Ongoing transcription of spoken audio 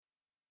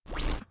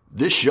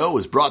This show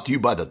is brought to you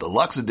by the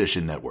Deluxe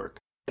Edition Network.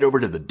 Head over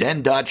to the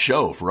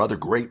den.show for other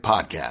great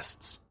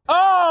podcasts.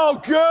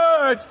 Oh,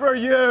 good for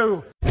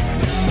you.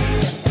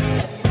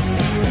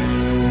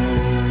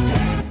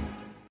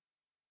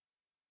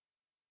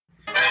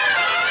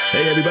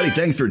 Hey, everybody.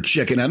 Thanks for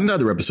checking out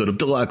another episode of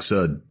Deluxe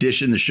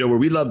Edition, the show where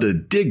we love to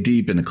dig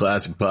deep into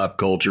classic pop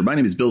culture. My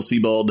name is Bill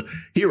Sebald,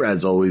 here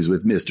as always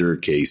with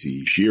Mr.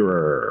 Casey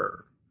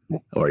Shearer.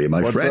 How are you,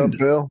 my friend? What's up,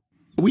 Bill?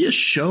 Are we a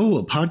show,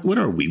 a pod? What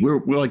are we? We're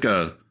like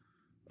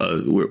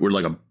we're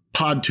like a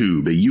pod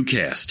tube, a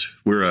UCast.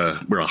 We're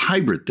a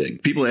hybrid thing.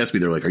 People ask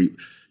me, they're like,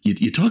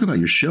 you talk about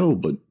your show,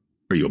 but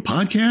are you a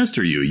podcast?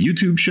 Are you a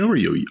YouTube show? Are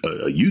you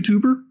a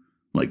YouTuber? I'm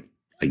like,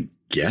 I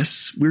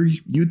guess we're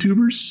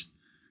YouTubers.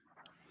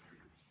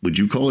 Would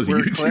you call us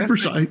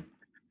YouTubers?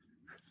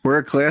 We're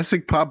a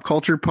classic pop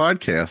culture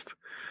podcast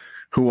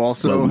who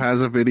also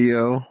has a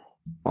video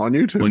on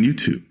YouTube. On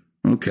YouTube.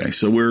 Okay,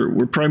 so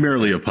we're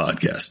primarily a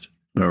podcast.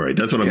 All right,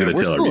 that's what I'm going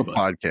to tell everybody. A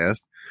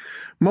podcast.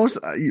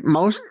 Most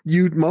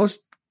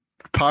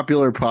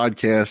popular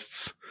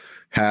podcasts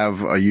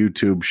have a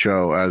YouTube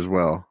show as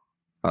well,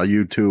 a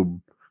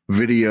YouTube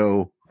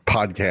video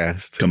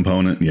podcast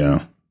component.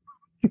 Yeah,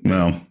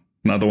 no,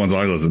 not the ones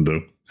I listen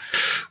to.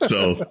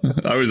 So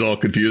I was all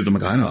confused. I'm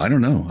like, I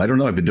don't know.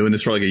 I've been doing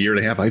this for like a year and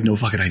a half. I have no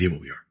fucking idea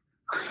what we are.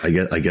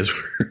 I guess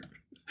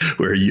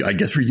we're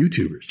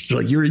YouTubers. They're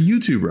like, you're a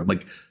YouTuber. I'm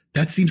like,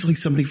 that seems like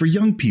something for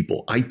young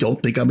people. I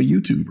don't think I'm a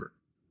YouTuber.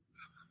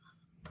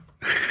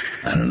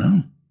 I don't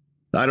know.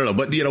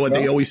 But you know what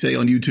they always say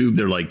on YouTube?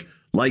 They're like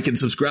and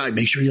subscribe.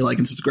 Make sure you like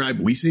and subscribe.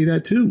 We say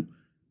that too.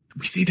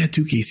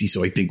 Casey.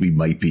 So I think we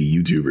might be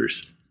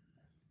YouTubers.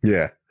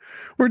 Yeah,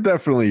 we're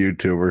definitely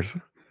YouTubers.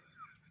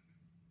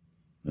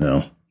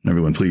 No,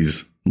 everyone,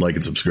 please like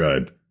and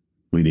subscribe.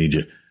 We need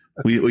you.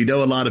 We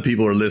know a lot of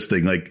people are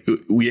listening. Like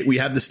we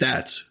have the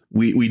stats.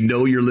 We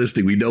know you're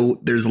listening. We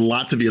know there's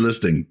lots of you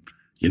listening.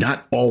 You're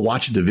not all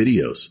watching the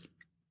videos.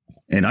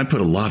 And I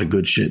put a lot of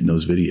good shit in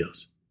those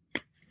videos.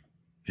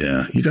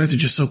 Yeah, you guys are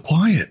just so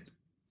quiet.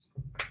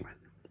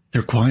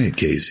 They're quiet,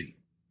 Casey.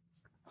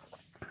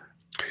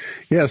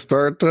 Yeah,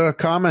 start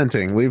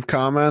commenting. Leave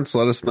comments.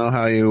 Let us know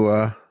how you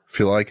if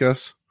you like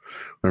us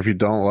or if you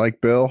don't like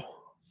Bill.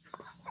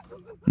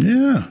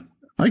 Yeah,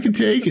 I can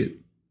take it.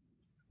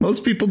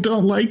 Most people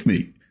don't like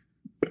me.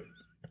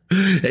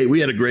 Hey, we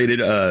had a great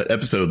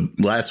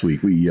episode last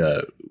week.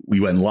 We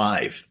went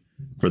live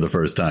for the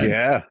first time.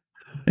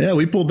 Yeah,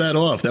 we pulled that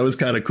off. That was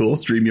kind of cool.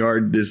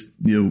 StreamYard, this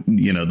you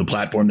know the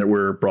platform that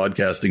we're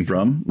broadcasting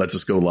from, lets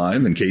us go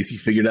live, and Casey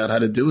figured out how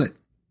to do it.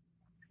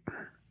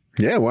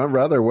 Yeah, it went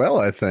rather well,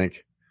 I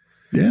think.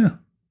 Yeah,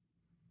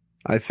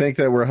 I think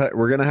that we're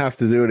going to have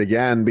to do it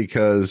again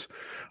because,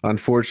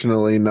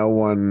 unfortunately, no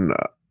one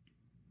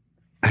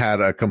had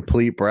a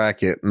complete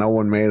bracket. No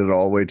one made it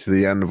all the way to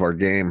the end of our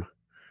game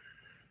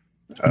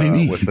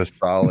with a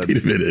solid. Wait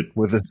a minute.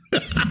 With a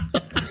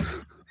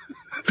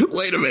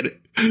Wait a minute.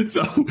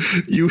 So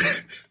the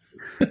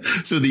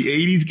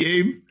 80s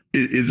game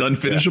is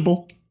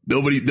unfinishable? Yeah.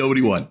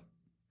 Nobody won.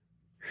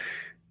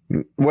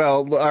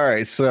 Well, all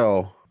right.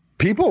 So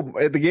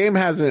the game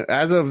hasn't,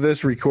 as of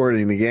this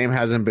recording, the game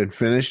hasn't been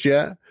finished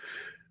yet.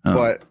 Oh.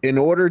 But in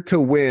order to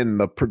win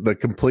the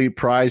complete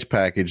prize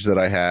package that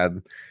I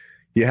had,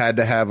 you had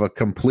to have a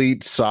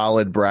complete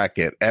solid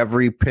bracket.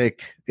 Every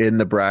pick in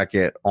the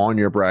bracket on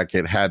your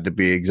bracket had to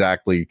be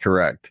exactly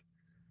correct.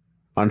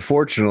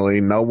 Unfortunately,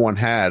 no one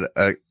had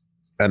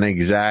an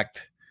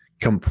exact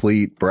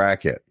complete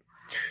bracket.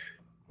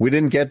 We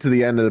didn't get to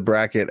the end of the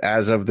bracket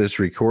as of this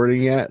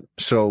recording yet.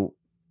 So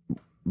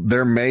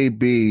there may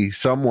be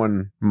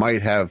someone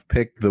might have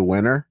picked the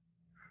winner,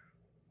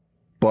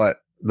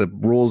 but the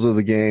rules of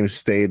the game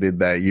stated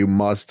that you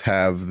must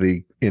have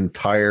the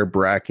entire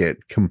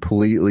bracket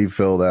completely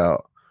filled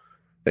out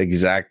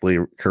exactly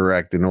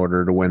correct in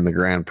order to win the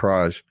grand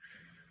prize.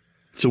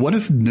 So what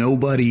if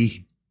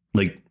nobody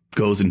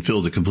goes and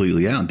fills it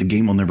completely out? The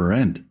game will never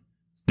end.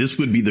 This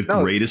would be the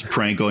greatest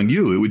prank on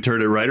you. It would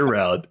turn it right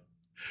around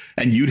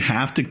and you'd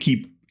have to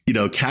keep,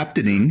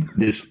 captaining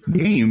this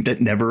game that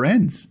never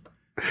ends.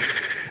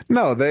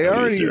 No, they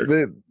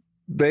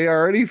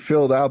already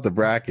filled out the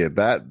bracket.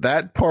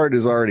 That part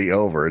is already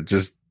over. It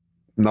just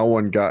the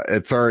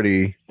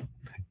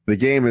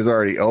game is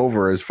already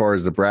over as far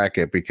as the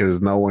bracket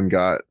because no one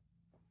got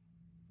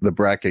the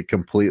bracket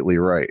completely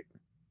right.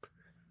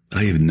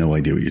 I have no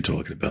idea what you're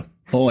talking about.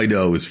 All I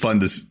know is fun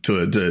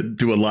to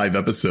do a live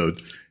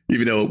episode,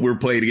 even though we're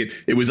playing again.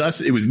 It was us.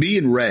 It was me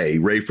and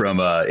Ray from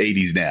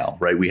 80s Now,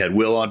 right? We had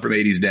Will on from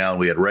 80s Now.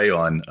 We had Ray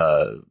on,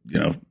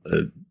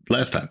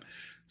 last time.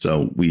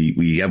 So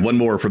we have one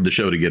more from the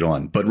show to get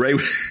on. But Ray,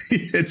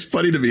 it's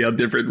funny to me how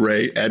different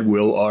Ray and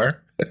Will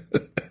are.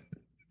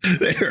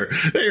 They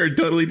are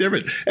totally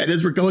different. And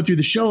as we're going through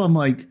the show, I'm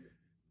like,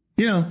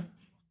 Ray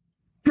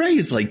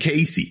is like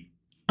Casey.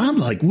 I'm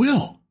like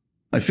Will.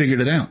 I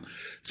figured it out.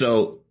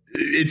 So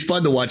it's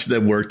fun to watch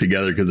them work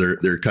together because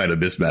they're kind of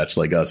mismatched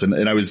like us.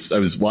 And I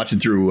was watching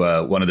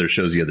through one of their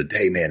shows the other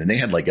day, man, and they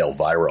had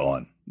Elvira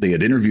on. They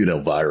had interviewed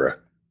Elvira.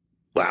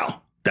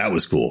 Wow, that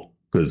was cool.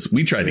 because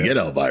we tried to get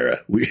Elvira.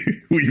 We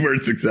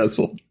weren't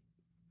successful.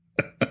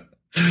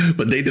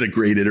 But they did a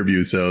great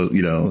interview.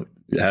 So,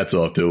 hats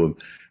off to them.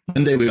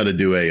 One day we got to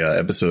do a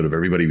episode of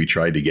everybody we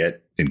tried to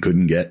get and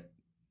couldn't get.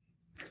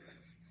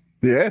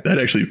 Yeah. That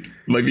actually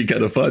might be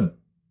kind of fun.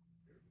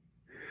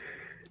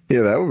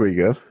 Yeah, that would be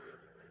good.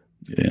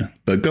 Yeah.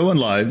 But going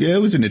live,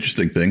 it was an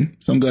interesting thing.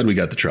 So I'm glad we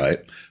got to try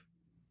it.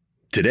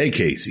 Today,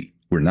 Casey,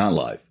 we're not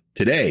live.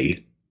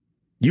 Today,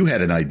 you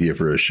had an idea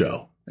for a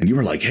show. And you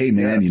were like, hey,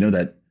 man,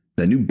 that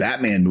new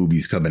Batman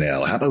movie's coming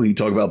out. How about we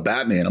talk about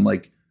Batman? I'm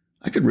like,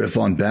 I could riff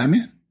on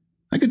Batman.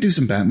 I could do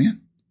some Batman.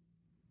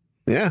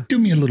 Yeah. Do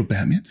me a little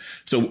Batman.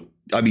 So,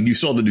 I mean, you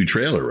saw the new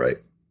trailer, right?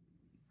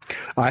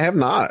 I have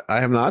not.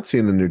 I have not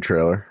seen the new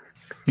trailer.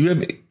 You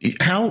have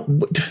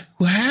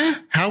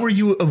how are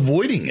you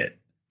avoiding it?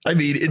 I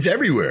mean, it's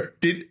everywhere.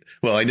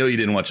 Well, I know you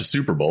didn't watch the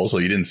Super Bowl, so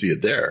you didn't see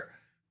it there.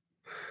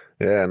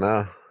 Yeah,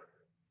 no.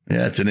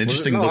 Yeah, it's an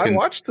interesting looking.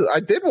 I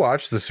did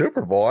watch the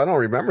Super Bowl. I don't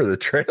remember the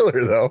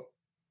trailer though.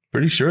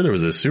 Pretty sure there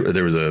was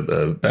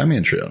a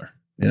Batman trailer.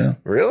 Yeah.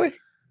 Really?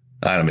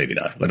 I don't. Maybe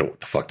not. What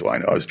the fuck do I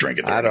know? I was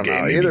drinking. I don't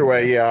know. Either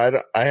way,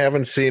 I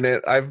haven't seen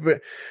it.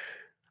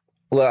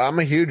 Look, I'm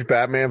a huge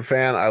Batman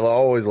fan. I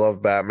always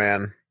love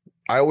Batman.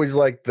 I always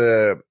like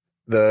the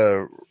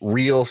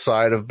real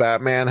side of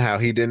Batman, how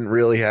he didn't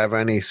really have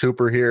any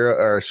superhero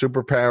or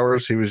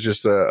superpowers. He was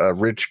just a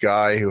rich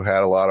guy who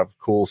had a lot of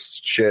cool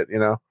shit,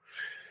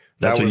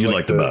 That's what you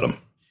liked about him.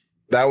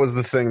 That was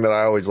the thing that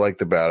I always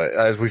liked about it.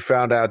 As we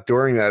found out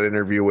during that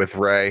interview with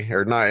Ray,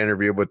 or not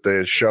interview, but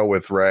the show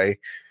with Ray,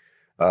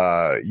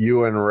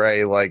 you and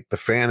Ray like the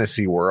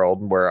fantasy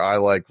world where I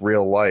like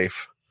real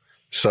life.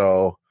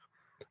 So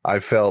I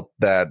felt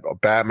that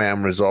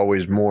Batman was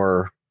always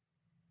more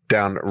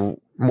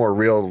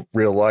real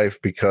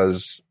life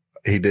because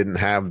he didn't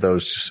have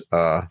those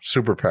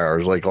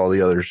superpowers like all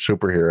the other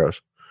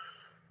superheroes.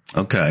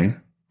 Okay.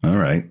 All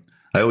right.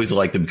 I always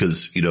liked him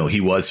because,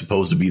 he was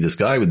supposed to be this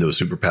guy with those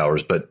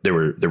superpowers, but there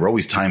were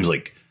always times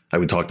like I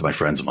would talk to my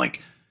friends. I'm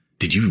like,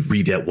 did you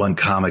read that one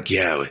comic?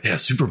 Yeah,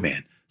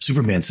 Superman.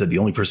 Superman said the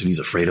only person he's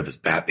afraid of is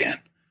Batman.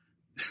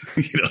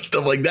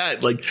 Stuff like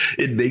that. Like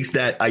it makes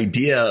that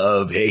idea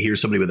of, hey,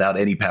 here's somebody without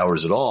any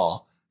powers at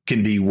all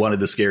can be one of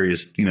the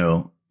scariest,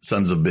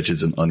 sons of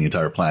bitches on the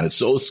entire planet.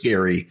 So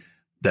scary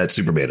that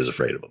Superman is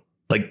afraid of him.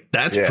 Like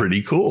that's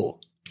pretty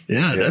cool.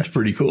 Yeah, that's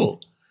pretty cool.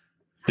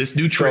 This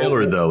new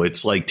trailer, though,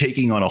 it's like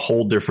taking on a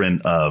whole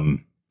different,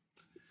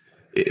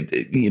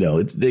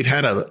 they've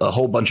had a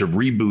whole bunch of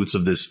reboots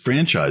of this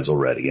franchise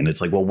already. And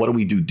it's like, well, what do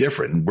we do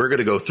different? And we're going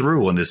to go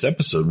through on this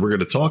episode. We're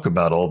going to talk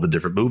about all the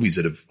different movies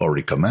that have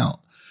already come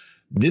out.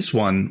 This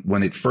one,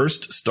 when it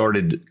first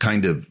started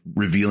kind of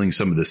revealing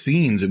some of the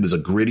scenes, it was a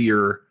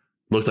grittier,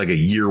 looked like a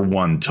year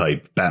one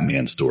type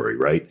Batman story,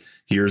 right?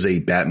 Here's a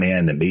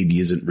Batman that maybe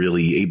isn't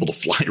really able to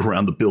fly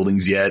around the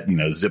buildings yet,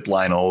 zip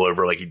line all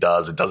over like he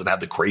does. It doesn't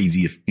have the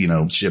crazy,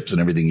 ships and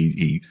everything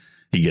he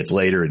gets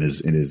later in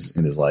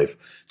his life.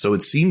 So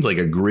it seems like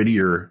a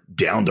grittier,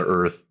 down to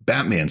earth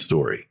Batman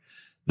story.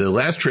 The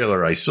last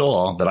trailer I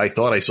saw that I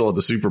thought I saw at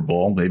the Super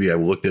Bowl, maybe I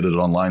looked at it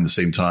online the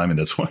same time and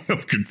that's why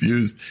I'm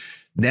confused,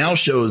 now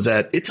shows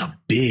that it's a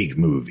big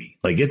movie.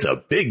 Like it's a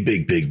big,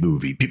 big, big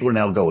movie. People are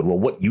now going, well,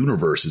 what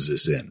universe is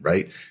this in?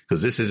 Right.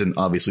 Because this isn't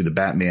obviously the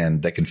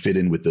Batman that can fit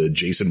in with the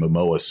Jason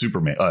Momoa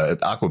Superman,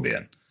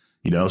 Aquaman,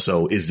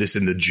 so is this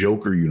in the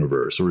Joker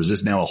universe or is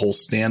this now a whole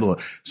standalone?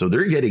 So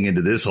they're getting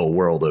into this whole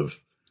world of,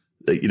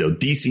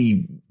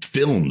 DC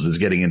Films is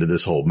getting into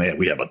this whole, man,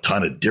 we have a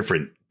ton of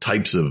different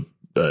types of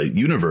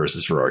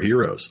universes for our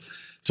heroes.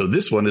 So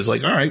this one is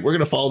like, all right, we're going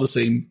to follow the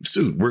same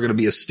suit. We're going to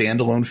be a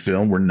standalone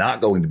film. We're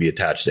not going to be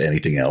attached to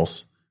anything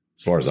else,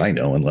 as far as I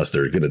know, unless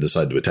they're going to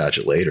decide to attach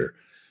it later.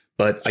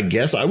 But I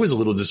guess I was a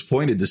little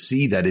disappointed to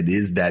see that it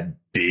is that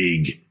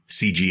big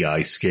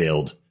CGI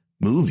scaled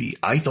movie.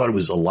 I thought it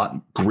was a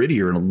lot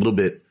grittier and a little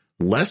bit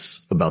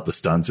less about the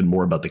stunts and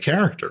more about the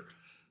character.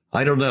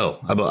 I don't know.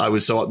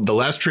 The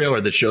last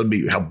trailer that showed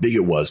me how big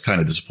it was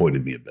kind of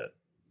disappointed me a bit.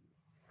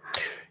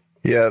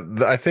 Yeah,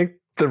 I think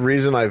the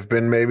reason I've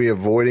been maybe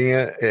avoiding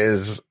it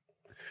is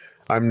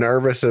I'm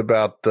nervous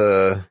about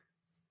the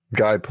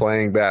guy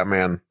playing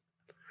Batman.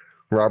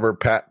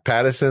 Robert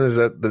Pattinson, is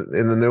that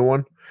in the new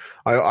one?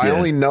 I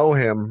only know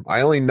him.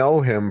 I only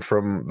know him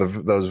from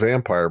those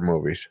vampire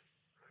movies.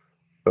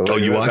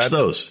 You watched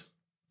those?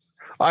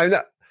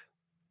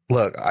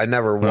 Look, I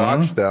never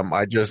watched them.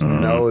 I just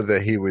know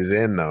that he was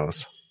in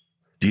those.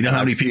 Do you know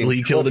how many people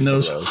he killed in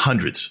those?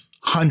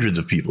 Hundreds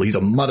of people. He's a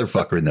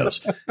motherfucker in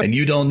those. And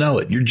you don't know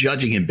it. You're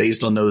judging him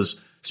based on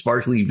those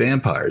sparkly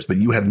vampires, but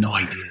you have no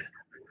idea.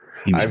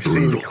 I've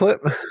seen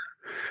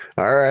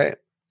All right.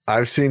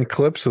 I've seen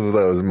clips of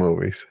those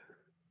movies.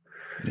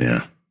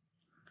 Yeah.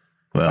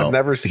 Well, I've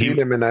never seen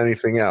him in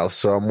anything else,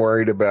 so I'm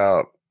worried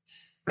about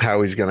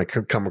how he's going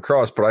to come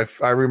across. But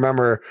I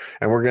remember,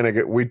 and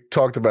we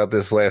talked about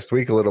this last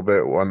week a little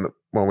bit when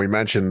we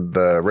mentioned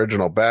the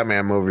original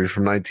Batman movie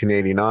from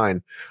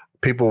 1989.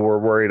 People were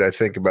worried, I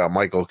think, about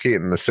Michael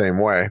Keaton the same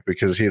way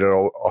because he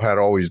had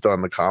always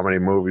done the comedy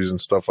movies and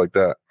stuff like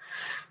that.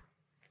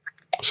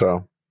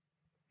 So,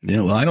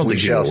 yeah, well, I don't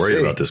think people are worried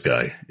about this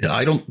guy.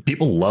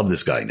 People love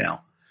this guy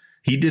now.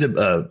 He did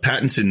a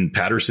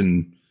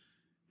Patterson,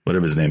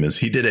 whatever his name is.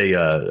 He did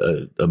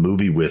a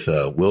movie with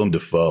Willem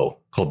Dafoe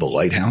called The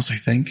Lighthouse, I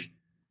think.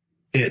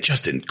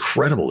 Just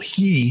incredible.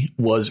 He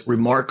was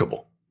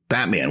remarkable.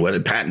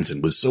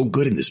 Pattinson was so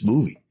good in this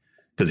movie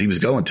because he was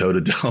going toe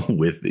to toe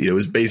with, it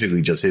was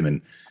basically just him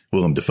and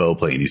Willem Dafoe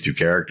playing these two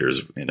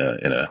characters in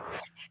a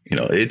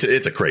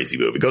it's a crazy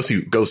movie. Go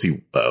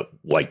see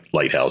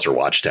Lighthouse or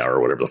Watchtower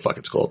or whatever the fuck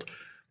it's called.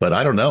 But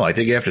I don't know. I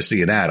think after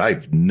seeing that, I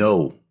have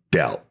no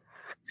doubt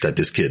that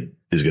this kid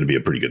is going to be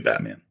a pretty good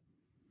Batman.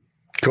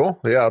 Cool.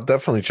 Yeah, I'll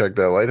definitely check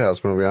that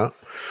Lighthouse movie out.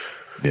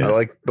 Yeah.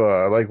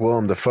 I like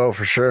Willem Dafoe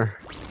for sure.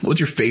 What's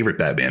your favorite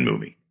Batman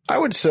movie? I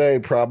would say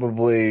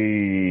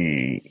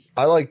probably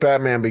I like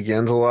Batman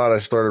Begins a lot. I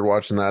started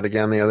watching that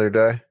again the other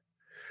day.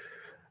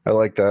 I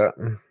like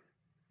that.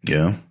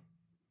 Yeah.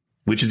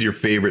 Which is your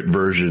favorite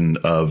version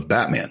of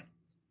Batman?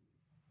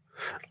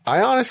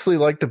 I honestly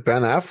like the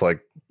Ben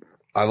Affleck.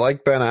 I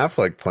like Ben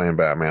Affleck playing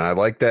Batman. I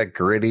like that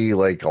gritty,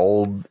 like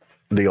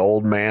the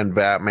old man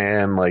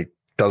Batman, like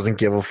doesn't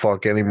give a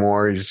fuck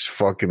anymore. He's just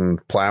fucking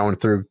plowing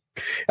through,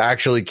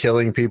 actually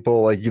killing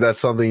people. Like that's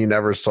something you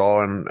never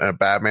saw in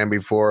Batman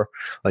before.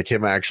 Like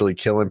him actually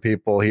killing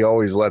people. He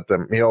always like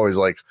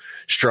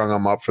strung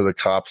them up for the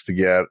cops to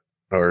get,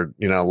 or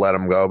let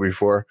them go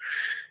before.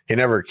 He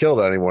never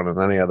killed anyone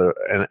in any of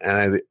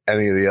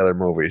the other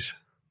movies.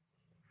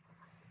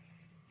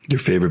 Your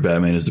favorite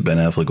Batman is the Ben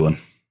Affleck one.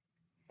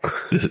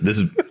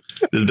 This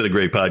has been a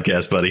great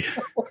podcast, buddy.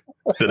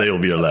 Today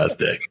will be our last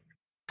day.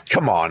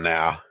 Come on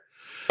now.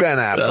 Ben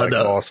Affleck's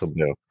awesome,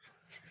 dude.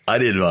 I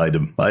didn't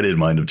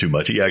mind him too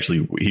much.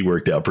 He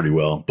worked out pretty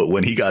well. But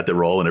when he got the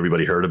role and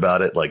everybody heard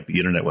about it, like the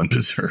internet went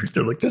berserk.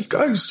 They're like, this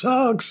guy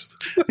sucks.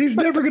 He's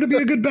never going to be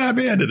a good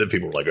Batman. And then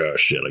people were like, oh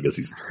shit, I guess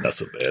he's not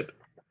so bad.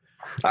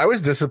 I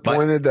was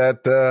disappointed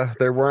that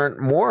there wasn't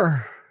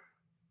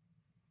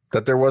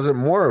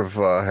more of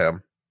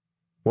him.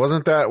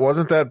 Wasn't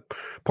that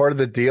part of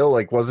the deal?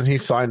 Like, wasn't he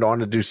signed on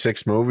to do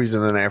 6 movies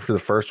and then after the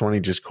first one he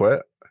just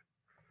quit?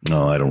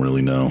 No, I don't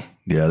really know.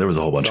 Yeah, there was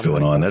a whole bunch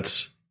going on.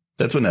 That's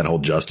when that whole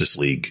Justice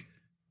League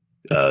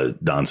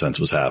nonsense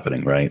was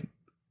happening, right?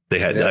 They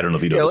had I don't know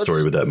if you know the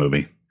story with that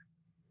movie.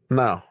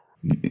 No.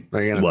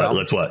 What?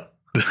 Let's what?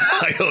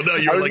 I don't know.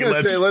 I was going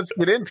to say let's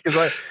get into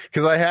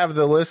because I have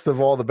the list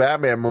of all the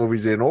Batman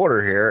movies in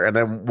order here, and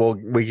then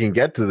we can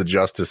get to the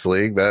Justice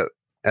League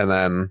and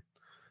then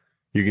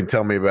you can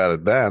tell me about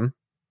it then.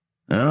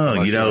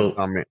 Oh,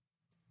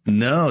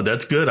 no,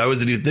 that's good. I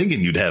wasn't even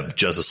thinking you'd have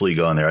Justice League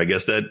on there. I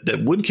guess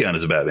that would count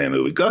as a Batman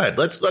movie. Go ahead.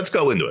 Let's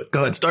go into it.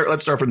 Go ahead.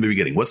 Let's start from the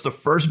beginning. What's the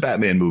first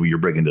Batman movie you're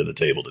bringing to the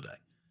table today?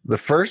 The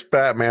first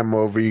Batman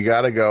movie you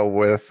got to go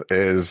with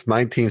is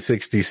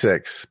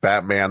 1966,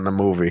 Batman the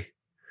movie.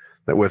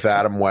 With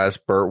Adam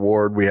West, Burt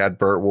Ward. We had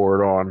Burt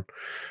Ward on.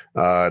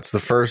 It's the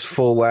first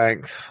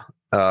full-length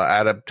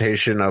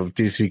adaptation of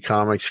DC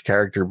Comics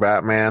character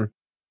Batman.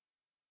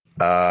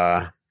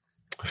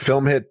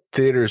 Film hit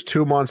theaters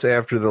 2 months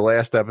after the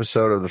last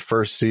episode of the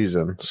first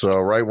season, so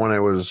right when it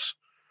was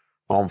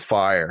on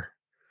fire.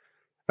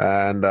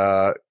 And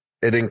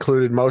it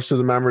included most of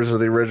the members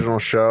of the original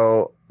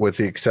show, with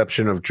the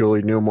exception of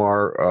Julie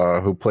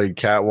Newmar, who played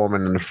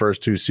Catwoman in the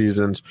first 2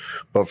 seasons.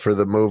 But for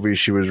the movie,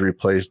 she was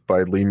replaced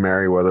by Lee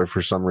Merriweather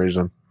for some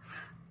reason.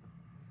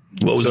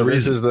 What was the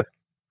reason?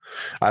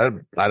 I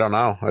don't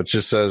know. It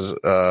just says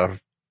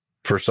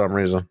for some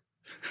reason.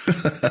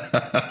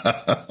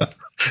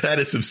 That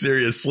is some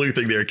serious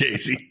sleuthing there,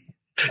 Casey.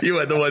 You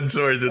had the one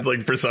source. It's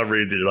like, for some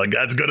reason, you're like,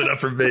 that's good enough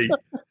for me.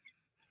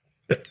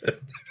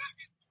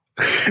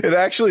 It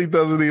actually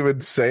doesn't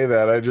even say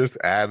that. I just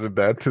added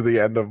that to the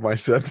end of my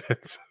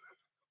sentence.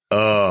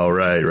 Oh,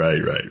 right.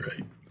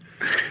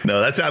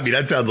 No, that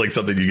sounds like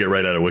something you get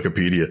right out of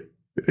Wikipedia.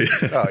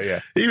 Oh,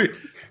 yeah.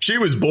 She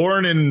was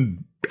born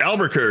in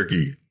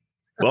Albuquerque.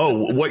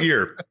 Oh, what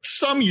year?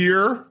 Some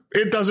year.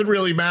 It doesn't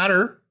really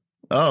matter.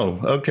 Oh,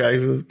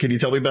 okay. Can you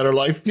tell me about her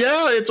life?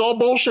 Yeah, it's all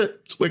bullshit.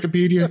 It's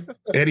Wikipedia.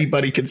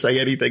 Anybody can say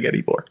anything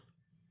anymore.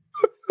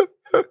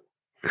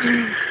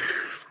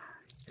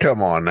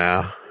 Come on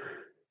now.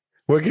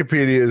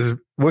 Wikipedia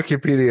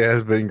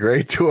has been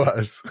great to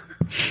us.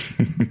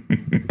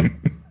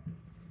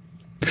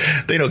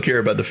 They don't care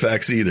about the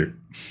facts either.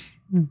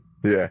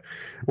 Yeah.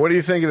 What do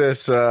you think of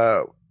this?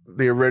 The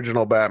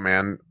original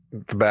Batman,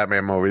 the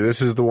Batman movie.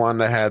 This is the one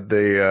that had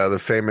the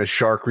famous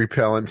shark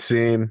repellent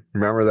scene.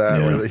 Remember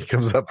that? Yeah. Where he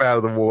comes up out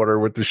of the water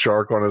with the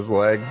shark on his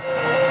leg.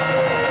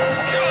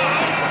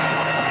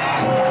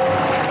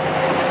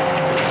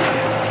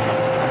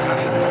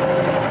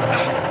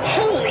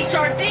 Holy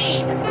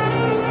sardine!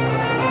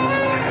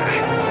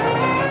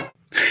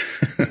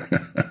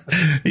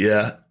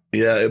 Yeah.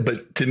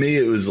 But to me,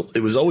 it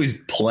was always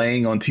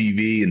playing on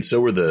TV, and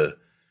so were the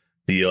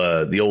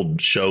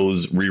old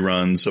shows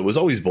reruns. So it was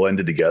always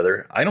blended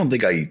together. I don't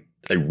think I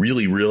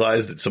really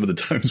realized that some of the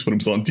times when it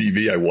was on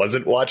TV, I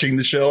wasn't watching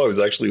the show. I was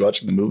actually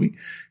watching the movie,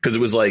 because it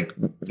was like,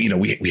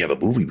 we have a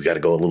movie. We got to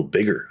go a little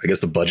bigger. I guess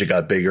the budget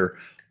got bigger.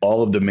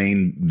 all of the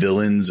main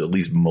villains, at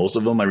least most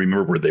of them, I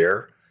remember were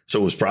there. So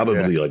it was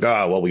probably like,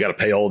 well, we got to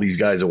pay all these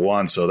guys at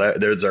once. So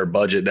there's our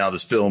budget. Now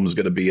this film is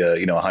going to be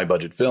a high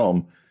budget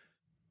film.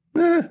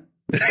 I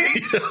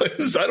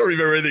don't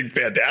remember anything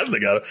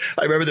fantastic out of it.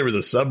 I remember there was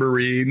a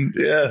submarine.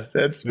 Yeah,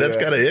 that's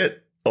kind of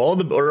it. All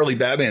the early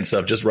Batman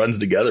stuff just runs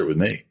together with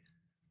me.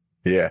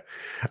 Yeah.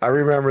 I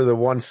remember the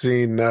one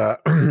scene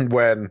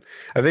when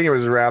I think it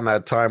was around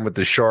that time with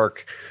the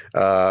shark.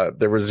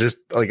 There was just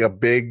like a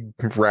big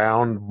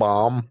round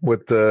bomb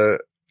with the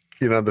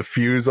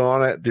fuse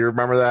on it. Do you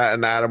remember that?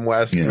 And Adam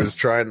West was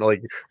trying to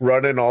like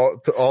run in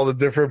all the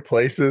different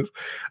places.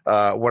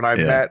 When I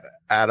met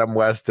Adam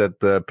West at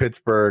the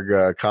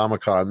Pittsburgh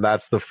Comic-Con,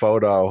 that's the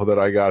photo that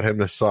I got him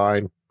to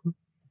sign.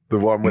 The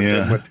one with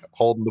him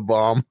holding the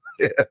bomb.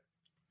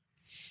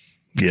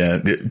 Yeah,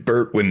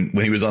 Bert, when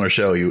he was on our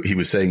show, he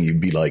was saying you'd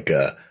be like,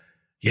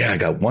 I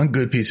got one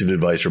good piece of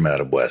advice from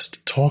Adam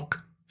West.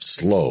 Talk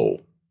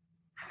slow,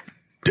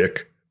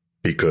 Dick,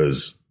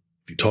 because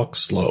if you talk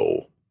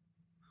slow,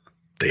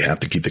 they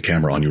have to keep the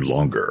camera on you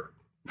longer.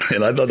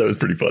 And I thought that was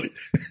pretty funny.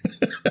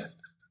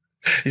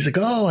 He's like,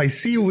 oh, I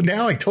see you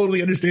now. I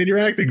totally understand your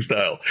acting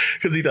style.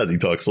 Because he does. He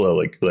talks slow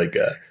like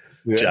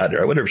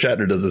Shatner. I wonder if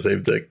Shatner does the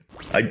same thing.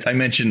 I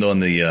mentioned on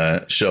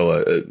the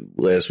show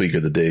last week or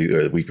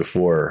the week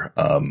before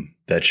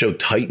that show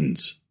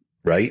Titans,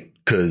 right?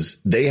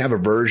 Because they have a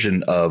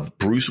version of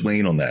Bruce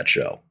Wayne on that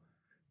show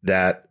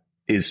that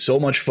is so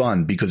much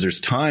fun because there's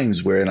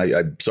times where, and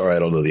I'm sorry, I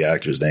don't know the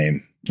actor's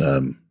name.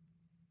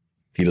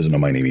 He doesn't know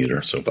my name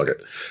either. So fuck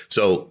it.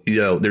 So,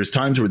 there's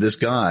times where this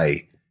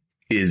guy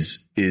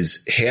is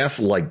half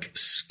like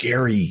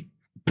scary,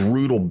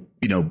 brutal,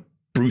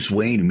 Bruce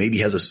Wayne, who maybe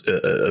has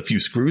a few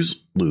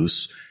screws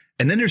loose.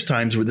 And then there's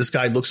times where this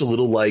guy looks a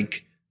little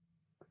like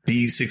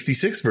the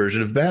 66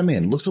 version of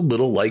Batman, looks a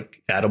little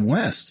like Adam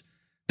West.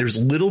 There's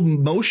little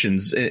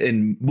motions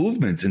and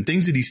movements and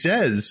things that he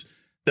says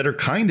that are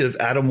kind of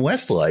Adam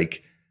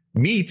West-like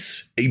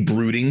meets a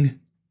brooding,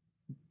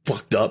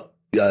 fucked up.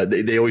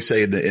 They always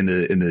say in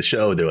the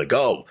show, they're like,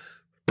 oh,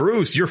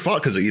 Bruce, your father,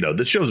 because,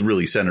 the show's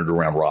really centered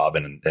around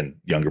Robin and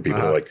younger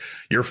people are like,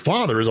 your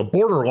father is a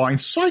borderline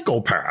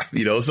psychopath,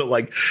 so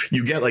like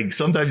you get like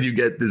sometimes you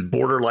get this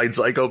borderline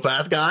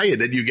psychopath guy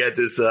and then you get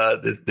this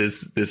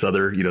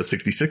other,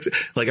 66.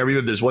 Like I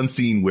remember there's one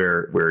scene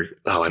where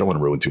I don't want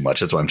to ruin too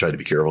much. That's why I'm trying to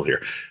be careful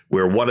here,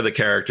 where one of the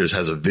characters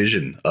has a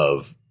vision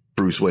of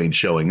Bruce Wayne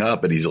showing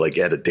up and he's like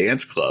at a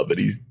dance club and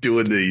he's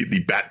doing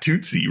the Bat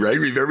Tootsie, right?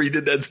 Remember he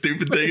did that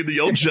stupid thing in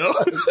the old show?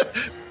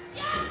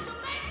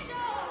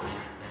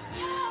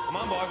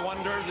 Boy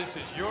Wonder, this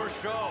is your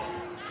show.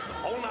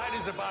 Whole night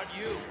is about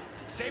you.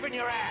 Saving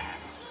your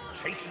ass.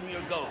 Chasing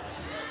your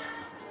ghosts.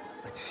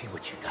 Let's see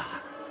what you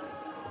got.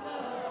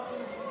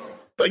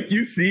 Like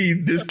you see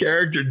this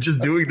character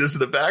just doing this in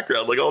the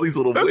background, like all these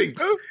little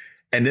winks.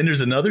 And then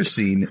there's another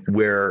scene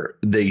where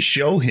they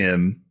show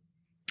him.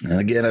 And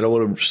again, I don't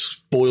want to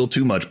spoil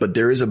too much, but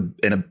there is a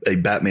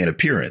Batman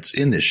appearance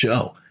in this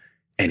show.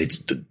 And it's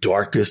the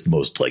darkest,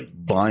 most like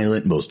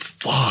violent, most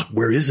fuck.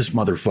 Where is this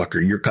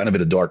motherfucker? You're kind of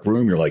in a dark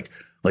room. You're like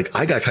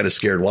I got kind of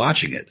scared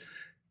watching it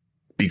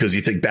because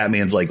you think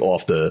Batman's like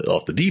off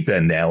the deep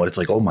end now. And it's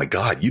like, oh my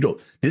God,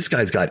 this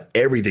guy's got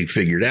everything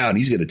figured out. And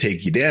he's going to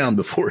take you down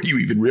before you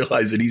even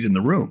realize that he's in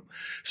the room.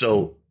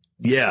 So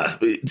yeah,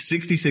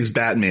 66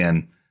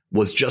 Batman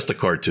was just a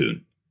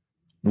cartoon.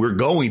 We're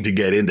going to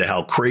get into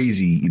how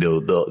crazy,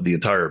 the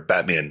entire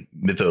Batman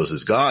mythos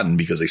has gotten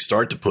because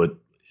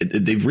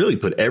they've really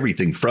put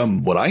everything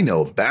from what I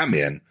know of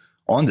Batman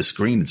on the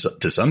screen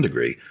to some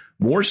degree,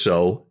 more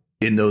so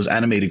in those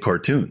animated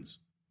cartoons.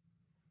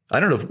 I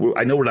don't know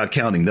I know we're not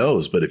counting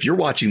those, but if you're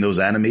watching those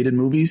animated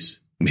movies,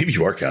 maybe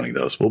you are counting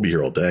those. We'll be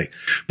here all day.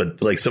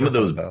 But like some of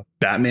those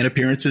Batman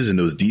appearances in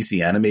those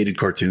DC animated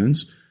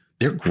cartoons,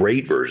 they're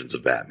great versions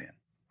of Batman.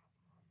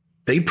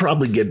 They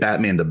probably get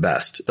Batman the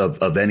best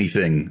of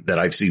anything that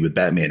I've seen with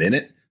Batman in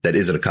it that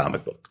isn't a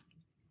comic book.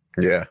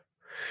 Yeah.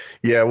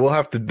 Yeah, we'll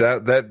have to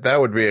that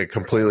would be a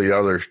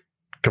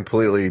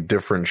completely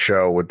different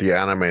show with the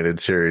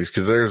animated series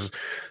because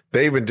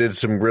they even did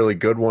some really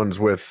good ones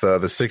with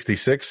the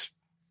 66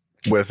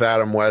 with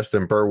Adam West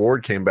and Burt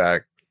Ward came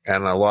back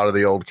and a lot of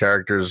the old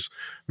characters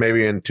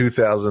maybe in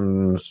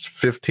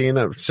 2015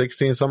 or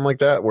 16 something like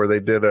that where they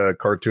did a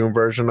cartoon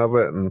version of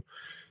it and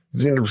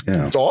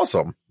it's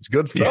awesome. It's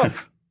good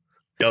stuff.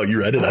 Yeah. Oh, you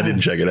read it? I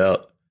didn't check it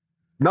out.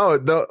 No,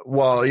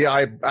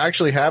 I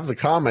actually have the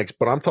comics,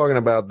 but I'm talking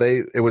about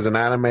it was an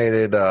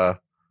animated,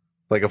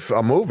 like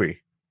a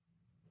movie.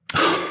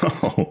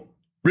 Oh,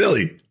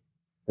 really?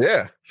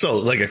 Yeah. So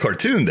like a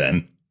cartoon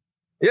then?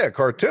 Yeah,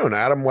 cartoon.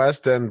 Adam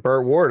West and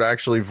Burt Ward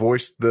actually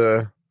voiced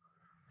their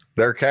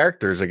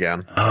characters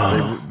again.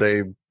 Oh.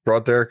 They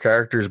brought their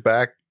characters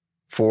back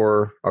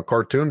for a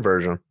cartoon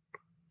version.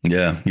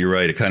 Yeah, you're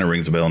right. It kind of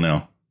rings a bell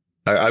now.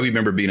 I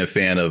remember being a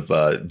fan of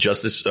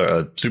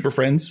Super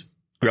Friends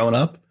growing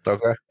up.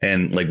 Okay.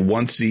 And like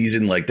one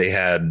season, like they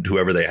had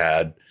whoever they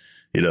had,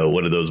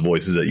 one of those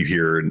voices that you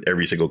hear in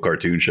every single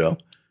cartoon show.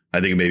 I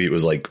think maybe it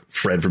was like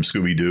Fred from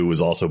Scooby-Doo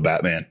was also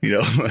Batman,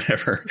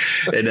 whatever.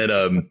 And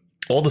then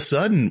all of a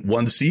sudden,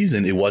 one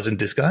season, it wasn't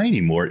this guy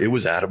anymore. It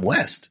was Adam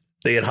West.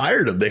 They had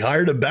hired him. They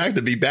hired him back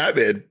to be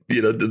Batman,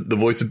 the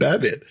voice of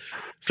Batman.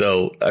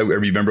 So I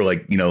remember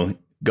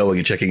going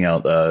and checking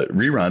out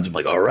reruns. I'm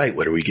like, all right,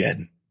 what are we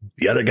getting?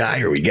 The other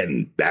guy, or are we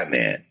getting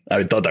Batman?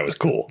 I thought that was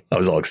cool. I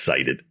was all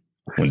excited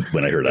when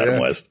I heard Adam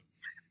West.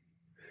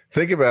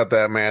 Think about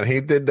that, man.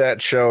 He did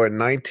that show in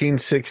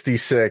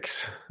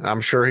 1966. I'm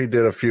sure he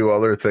did a few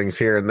other things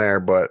here and there,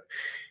 but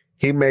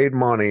he made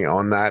money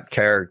on that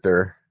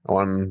character,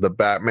 on the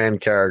Batman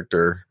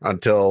character,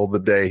 until the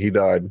day he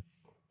died.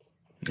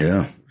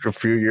 Yeah. A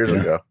few years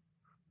ago.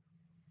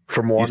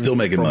 He's still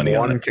making money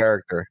on one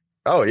character.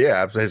 Oh,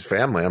 yeah. His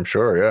family, I'm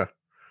sure. Yeah.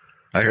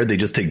 I heard they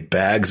just take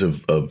bags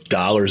of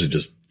dollars and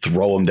just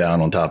throw them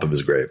down on top of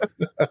his grave.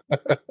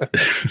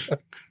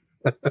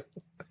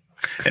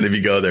 And if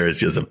you go there, it's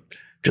just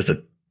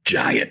a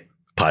giant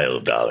pile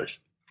of dollars.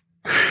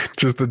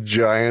 Just a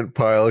giant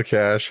pile of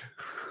cash.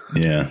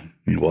 Yeah.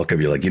 You walk up,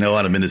 you're like, you know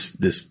what? I'm in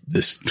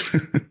this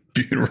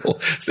funeral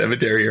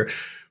cemetery here.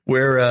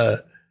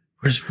 Where's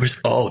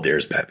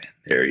there's Batman.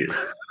 There he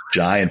is.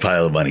 Giant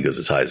pile of money goes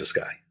as high as the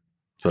sky.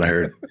 That's what I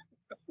heard.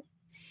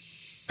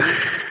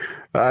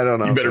 I don't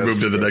know. You better move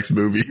to the next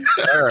movie.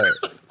 All right.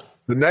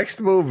 The next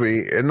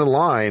movie in the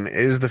line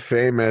is the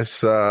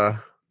famous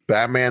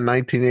Batman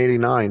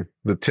 1989,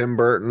 the Tim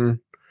Burton.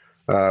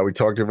 We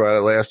talked about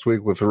it last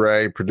week with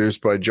Ray,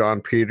 produced by John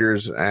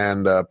Peters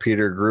and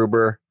Peter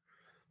Gruber.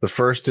 The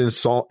first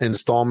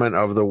installment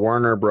of the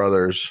Warner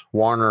Brothers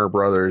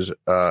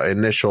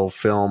initial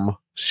film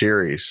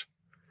series.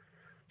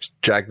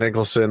 Jack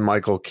Nicholson,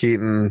 Michael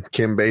Keaton,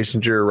 Kim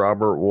Basinger,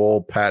 Robert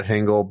Wuhl, Pat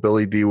Hingle,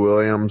 Billy D.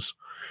 Williams,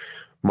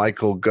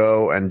 Michael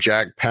Gough, and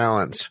Jack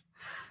Palance.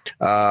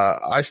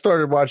 I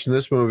started watching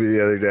this movie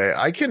the other day.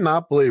 I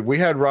cannot believe we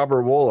had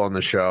Robert Wuhl on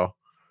the show.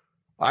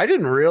 I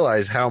didn't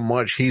realize how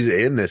much he's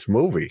in this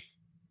movie.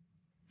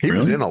 He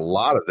was in a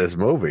lot of this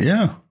movie.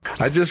 Yeah.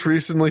 I just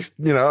recently,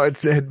 it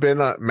had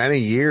been many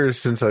years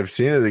since I've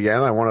seen it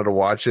again. I wanted to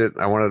watch it.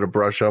 I wanted to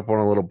brush up on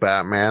a little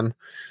Batman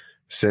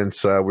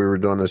since we were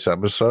doing this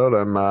episode,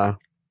 and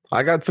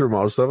I got through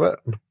most of it.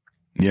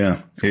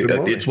 Yeah.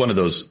 It's one of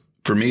those,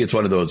 for me, it's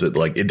one of those that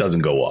it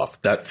doesn't go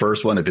off. That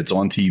first one, if it's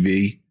on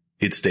TV,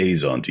 it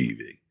stays on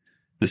TV.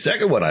 The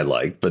second one I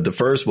liked, but the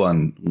first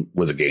one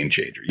was a game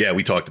changer. Yeah,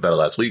 we talked about it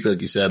last week.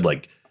 Like you said,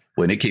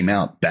 when it came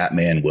out,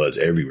 Batman was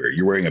everywhere.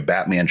 You're wearing a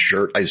Batman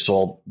shirt. I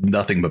saw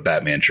nothing but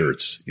Batman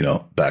shirts,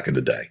 back in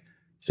the day.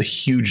 It's a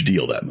huge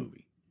deal, that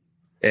movie.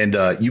 And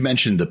you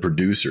mentioned the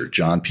producer,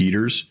 John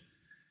Peters.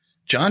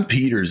 John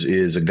Peters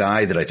is a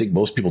guy that I think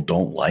most people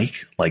don't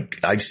like.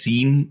 I've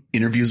seen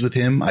interviews with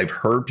him. I've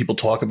heard people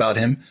talk about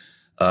him.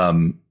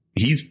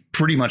 He's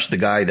pretty much the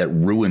guy that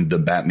ruined the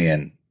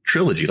Batman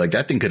trilogy.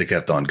 That thing could have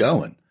kept on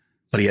going,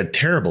 but he had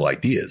terrible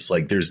ideas.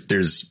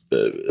 There's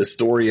a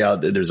story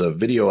out there. There's a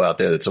video out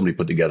there that somebody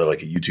put together, a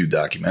YouTube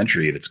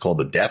documentary, and it's called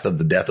The Death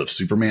of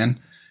Superman,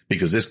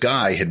 because this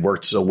guy had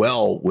worked so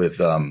well with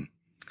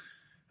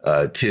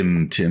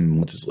Tim.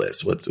 What's his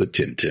last? What's with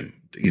Tim?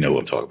 You know what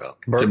I'm talking about?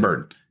 Tim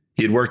Burton.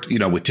 He had worked,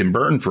 with Tim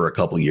Burton for a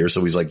couple of years.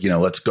 So he's like,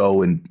 let's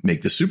go and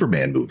make the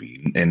Superman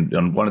movie. And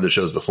on one of the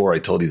shows before, I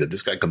told you that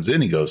this guy comes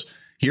in, he goes,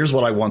 here's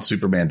what I want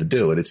Superman to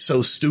do. And it's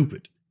so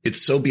stupid. It's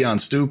so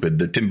beyond stupid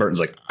that Tim Burton's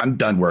like, I'm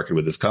done working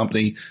with this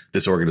company,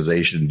 this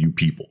organization, you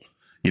people,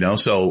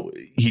 so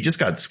he just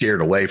got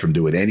scared away from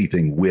doing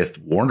anything with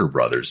Warner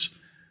Brothers.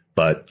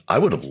 But I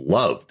would have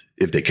loved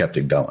if they kept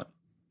it going.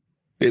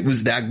 It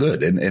was that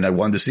good. And I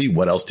wanted to see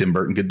what else Tim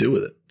Burton could do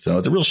with it. So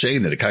it's a real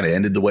shame that it kind of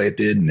ended the way it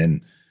did. And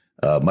then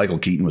Michael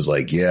Keaton was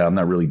like, yeah, I'm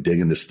not really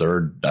digging this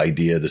third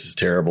idea. This is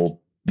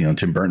terrible.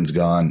 Tim Burton's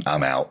gone.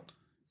 I'm out.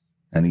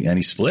 And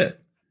he split.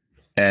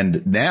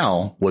 And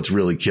now what's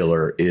really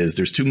killer is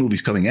there's two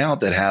movies coming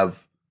out that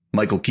have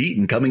Michael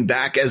Keaton coming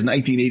back as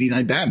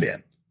 1989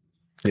 Batman.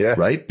 Yeah.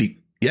 Right.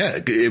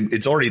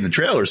 It's already in the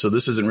trailer. So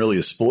this isn't really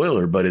a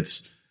spoiler, but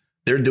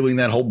they're doing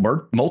that whole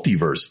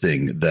multiverse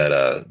thing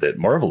that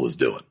Marvel is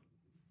doing.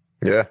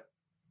 Yeah.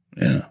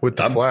 Yeah. With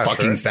the Flash.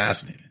 Fucking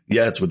fascinated.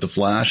 Yeah. It's with the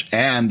Flash.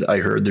 And I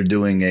heard they're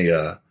doing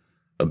a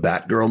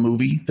Batgirl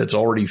movie that's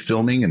already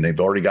filming, and they've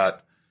already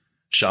got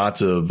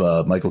shots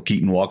of Michael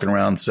Keaton walking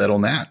around set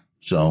on that.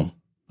 So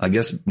I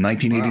guess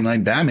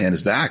 1989 Batman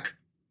is back.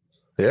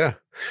 Yeah.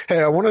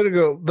 Hey, I wanted to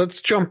go.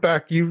 Let's jump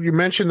back. You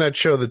mentioned that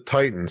show, The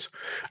Titans.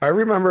 I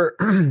remember.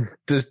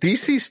 Does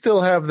DC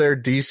still have their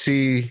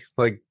DC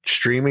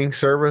streaming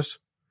service?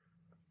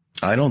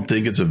 I don't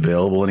think it's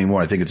available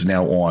anymore. I think it's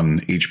now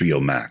on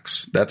HBO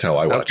Max. That's how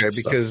I watch it.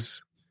 Okay,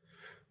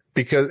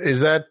 because is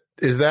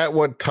that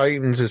what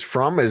Titans is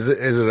from? Is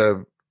it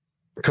a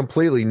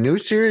completely new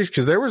series?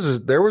 Because there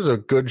was a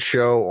good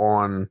show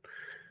on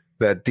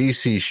that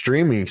DC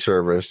streaming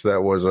service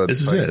that was a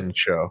Titan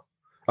show.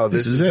 Oh,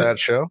 this is that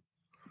show?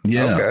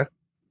 Yeah. Okay.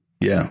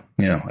 Yeah.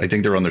 Yeah. I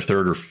think they're on their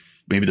third, or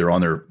maybe they're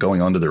going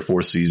on to their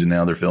fourth season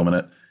now. They're filming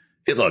it.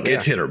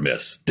 It's hit or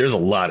miss. There's a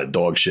lot of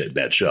dog shit in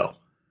that show.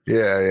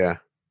 Yeah. Yeah.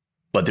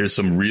 but there's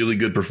some really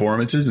good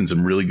performances and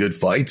some really good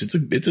fights.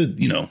 It's a,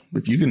 you know,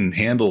 if you can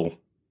handle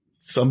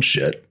some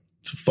shit,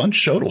 it's a fun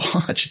show to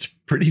watch. It's a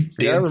pretty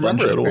damn fun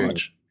show to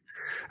watch.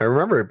 I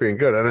remember it being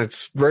good, and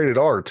it's rated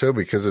R too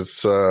because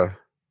it's right.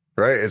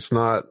 It's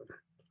not.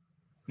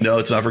 No,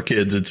 it's not for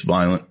kids. It's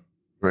violent.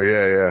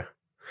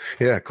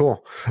 Yeah.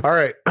 Cool. All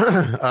right.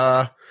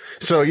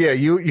 So yeah,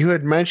 you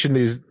had mentioned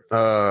these.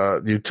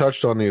 You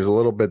touched on these a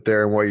little bit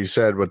there in what you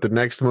said, but the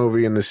next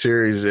movie in the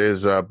series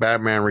is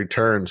Batman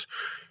Returns.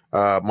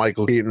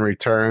 Michael Keaton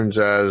returns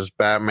as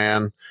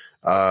Batman.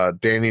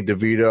 Danny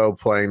DeVito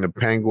playing the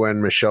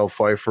Penguin. Michelle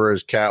Pfeiffer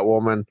as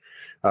Catwoman.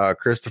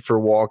 Christopher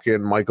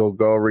Walken, Michael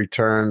Gough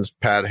returns,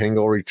 Pat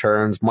Hingle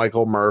returns,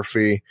 Michael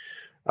Murphy,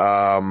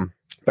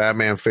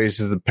 Batman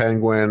faces the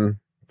Penguin,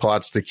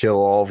 plots to kill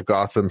all of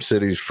Gotham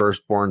City's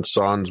firstborn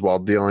sons while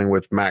dealing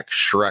with Max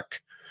Schreck,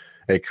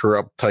 a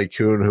corrupt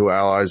tycoon who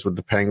allies with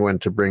the Penguin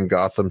to bring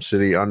Gotham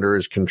City under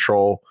his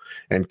control,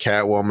 and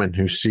Catwoman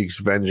who seeks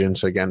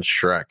vengeance against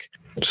Schreck.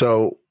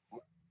 So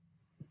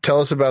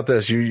tell us about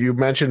this. You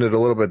mentioned it a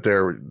little bit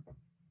there.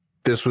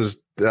 This was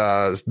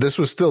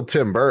still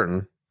Tim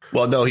Burton.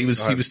 Well, no, he was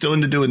still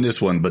into doing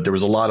this one, but there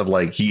was a lot of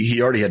like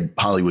he already had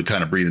Hollywood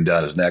kind of breathing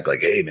down his neck,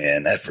 like, hey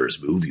man, that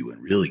first movie went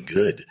really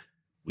good.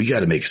 We got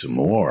to make some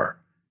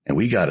more, and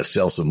we got to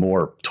sell some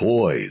more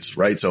toys,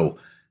 right? So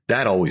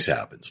that always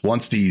happens.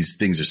 Once these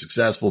things are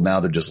successful,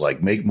 now they're just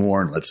like, make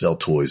more and let's sell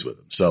toys with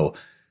them. So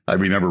I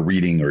remember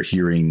reading or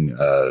hearing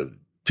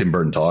Tim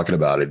Burton talking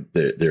about it.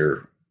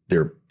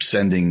 They're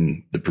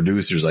sending the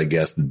producers, I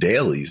guess, the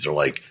dailies. They're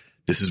like,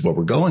 this is what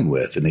we're going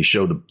with, and they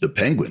show the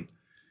Penguin.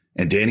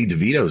 And Danny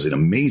DeVito's in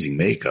amazing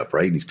makeup,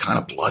 right? And he's kind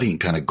of bloody and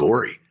kind of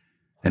gory.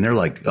 And they're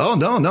like, oh,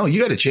 no,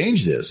 you got to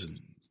change this. And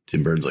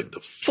Tim Burton's like, the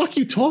fuck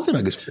you talking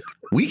about? Because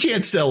we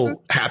can't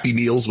sell Happy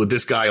Meals with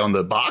this guy on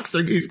the box.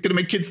 He's going to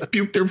make kids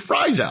puke their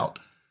fries out.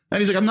 And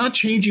he's like, I'm not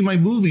changing my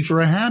movie for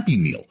a Happy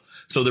Meal.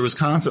 So there was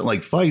constant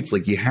like fights.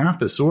 Like you have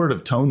to sort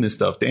of tone this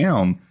stuff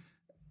down.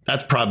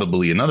 That's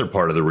probably another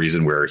part of the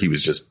reason where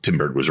Tim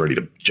Burton was ready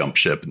to jump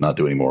ship and not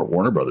do any more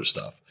Warner Brothers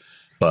stuff.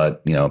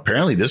 But, you know,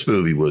 apparently this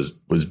movie was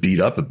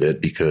beat up a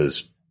bit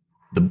because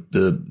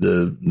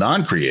the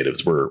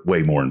non-creatives were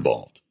way more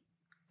involved.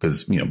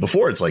 Because, you know,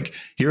 before it's like,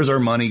 here's our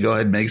money. Go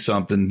ahead and make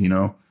something, you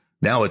know.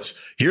 Now it's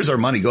here's our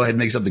money. Go ahead and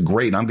make something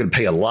great. And I'm going to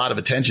pay a lot of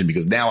attention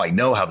because now I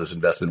know how this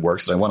investment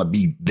works. And I want to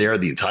be there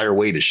the entire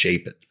way to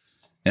shape it.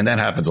 And that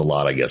happens a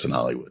lot, I guess, in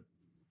Hollywood.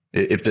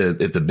 If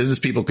the business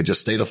people could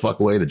just stay the fuck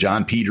away, the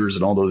John Peters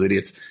and all those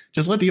idiots,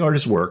 just let the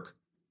artists work.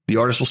 The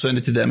artist will send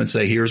it to them and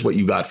say, here's what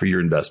you got for your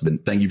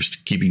investment. Thank you for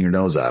keeping your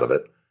nose out of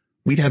it.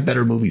 We'd have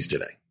better movies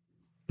today,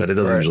 but it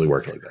doesn't usually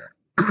work like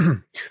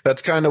that.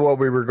 That's kind of what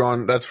we were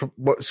going. That's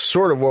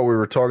sort of what we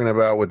were talking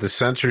about with the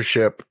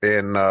censorship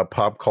in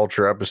Pop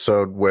Culture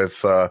episode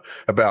with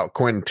about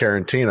Quentin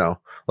Tarantino.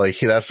 Like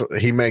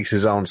he makes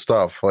his own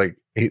stuff. Like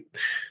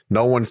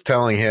no one's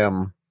telling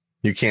him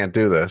you can't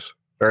do this,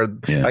 or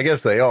yeah. I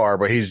guess they are,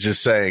 but he's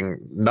just saying,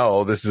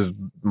 no, this is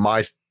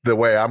the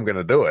way I'm going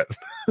to do it.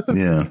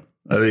 Yeah.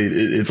 I mean,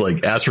 it's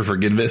like ask for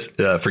forgiveness,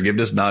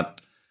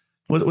 not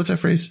what's that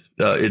phrase?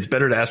 It's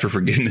better to ask for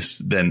forgiveness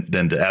than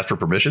to ask for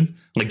permission.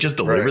 Like just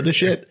deliver the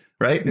shit.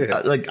 Right.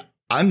 Yeah. Like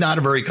I'm not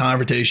a very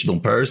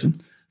confrontational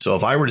person. So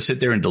if I were to sit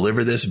there and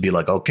deliver this and be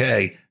like,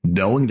 OK,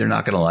 knowing they're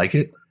not going to like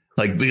it,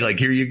 like be like,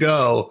 here you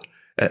go.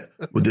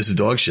 Well, this is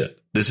dog shit.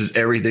 This is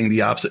everything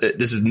the opposite.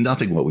 This is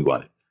nothing what we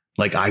wanted.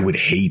 Like I would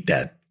hate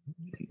that.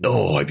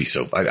 Oh,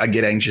 I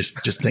get anxious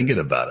just thinking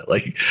about it.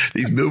 Like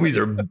these movies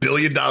are $1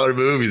 billion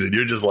movies and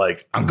you're just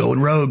like, I'm going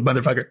rogue,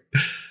 motherfucker.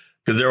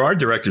 Because there are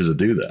directors that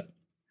do that.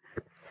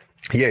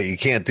 Yeah, you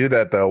can't do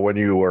that, though, when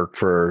you work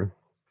for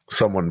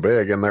someone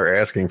big and they're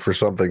asking for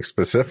something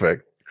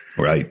specific.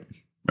 Right.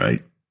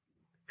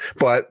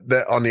 But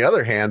on the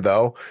other hand,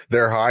 though,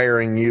 they're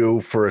hiring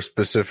you for a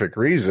specific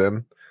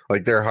reason.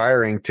 Like they're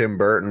hiring Tim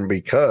Burton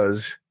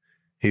because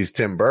he's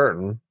Tim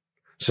Burton.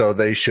 So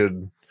they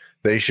should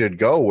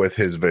go with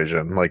his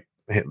vision. Like,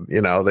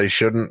 you know, they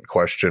shouldn't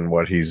question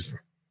what he's,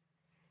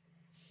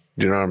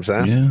 you know what I'm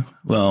saying? Yeah.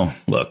 Well,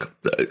 look,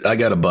 I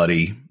got a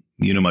buddy,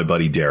 you know, my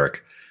buddy,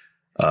 Derek.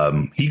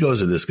 He goes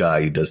to this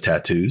guy who does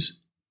tattoos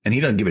and he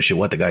doesn't give a shit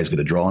what the guy's going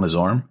to draw on his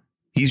arm.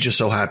 He's just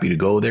so happy to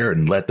go there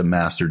and let the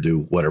master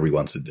do whatever he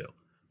wants to do.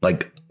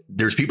 Like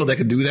there's people that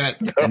can do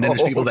that. No. And then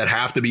there's people that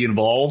have to be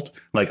involved.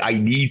 Like I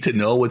need to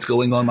know what's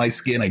going on my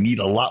skin. I need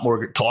a lot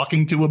more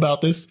talking to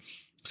about this.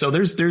 So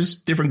there's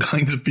different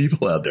kinds of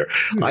people out there.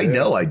 Yeah. I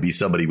know I'd be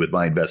somebody with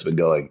my investment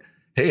going,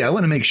 hey, I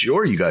want to make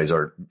sure you guys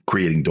aren't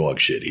creating dog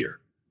shit here.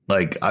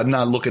 Like I'm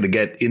not looking to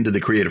get into the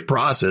creative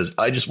process.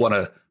 I just want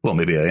to, well,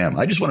 maybe I am.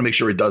 I just want to make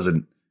sure it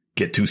doesn't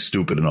get too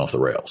stupid and off the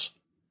rails,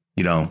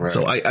 you know? Right.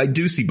 So I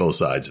do see both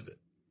sides of it.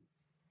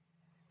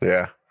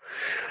 Yeah.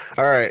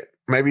 All right.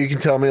 Maybe you can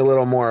tell me a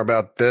little more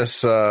about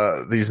these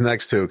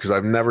next two, because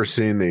I've never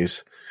seen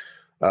these.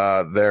 They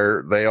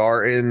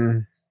are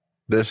in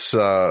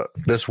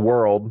this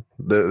world.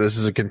 This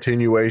is a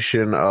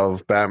continuation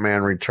of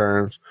Batman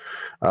Returns.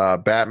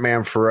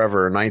 Batman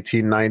Forever,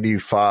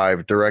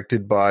 1995,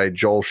 directed by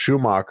Joel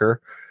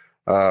Schumacher,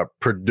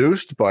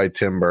 produced by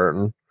Tim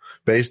Burton,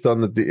 based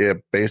on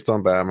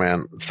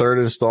Batman. Third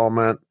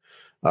installment,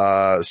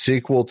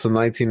 sequel to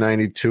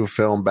 1992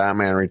 film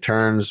Batman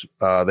Returns.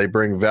 They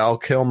bring Val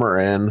Kilmer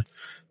in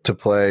to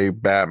play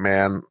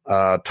Batman.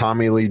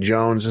 Tommy Lee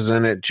Jones is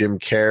in it. Jim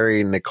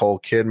Carrey, Nicole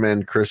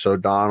Kidman, Chris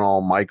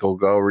O'Donnell, Michael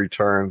Gough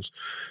returns.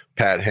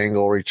 Pat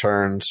Hingle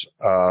returns.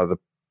 The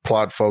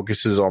plot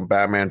focuses on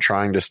Batman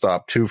trying to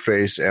stop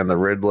Two-Face and the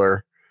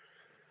Riddler.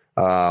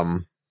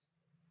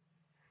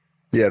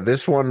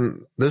 This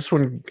one,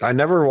 I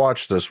never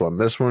watched this one.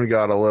 This one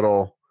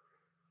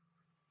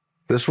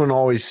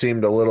always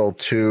seemed a little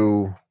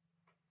too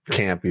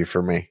campy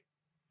for me.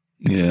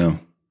 Yeah.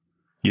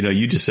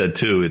 You just said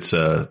too, it's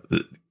a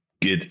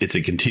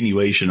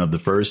continuation of the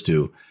first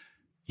two.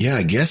 Yeah,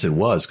 I guess it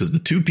was, because the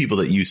two people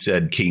that you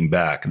said came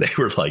back, they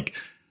were like,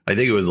 I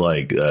think it was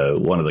like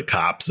one of the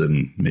cops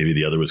and maybe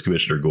the other was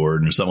Commissioner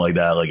Gordon or something like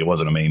that. Like it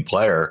wasn't a main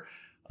player.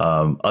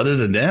 Other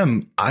than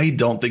them, I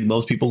don't think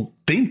most people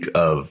think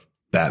of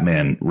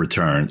Batman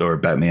Returns or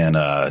Batman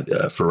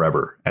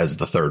Forever as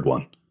the third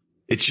one.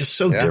 It's just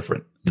so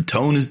different. The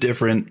tone is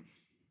different.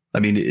 I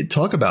mean,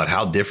 talk about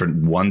how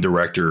different one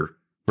director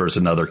versus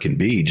another can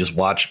be. Just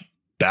watch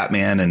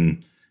Batman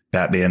and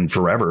Batman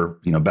Forever,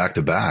 back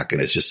to back.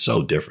 And it's just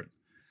so different.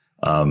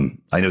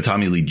 I know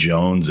Tommy Lee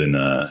Jones and,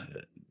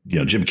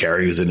 Jim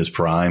Carrey was in his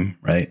prime,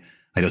 right?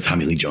 I know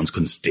Tommy Lee Jones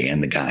couldn't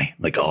stand the guy.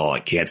 Like, I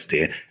can't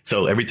stand.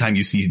 So every time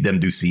you see them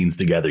do scenes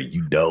together,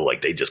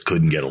 like they just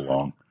couldn't get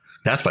along.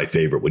 That's my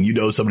favorite.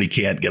 When somebody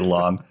can't get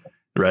along,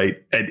 right?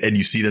 And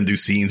you see them do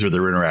scenes where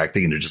they're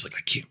interacting and they're just like,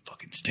 I can't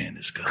fucking stand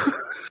this guy,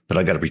 but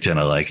I got to pretend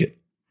I like it.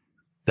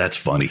 That's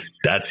funny.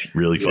 That's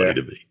really funny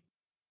to me.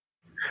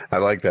 I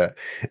like that.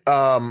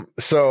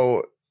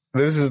 So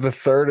this is the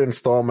third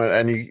installment,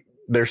 and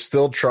they're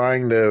still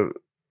trying to.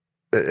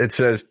 It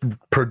says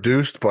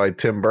produced by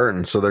Tim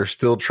Burton, so they're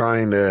still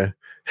trying to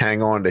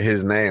hang on to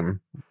his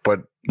name.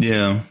 But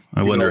I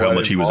wonder how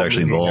much he was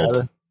actually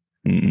involved.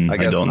 I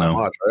don't know.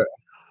 Much, right?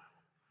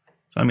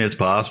 I mean, it's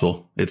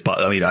possible.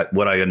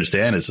 What I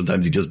understand is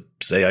sometimes you just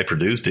say I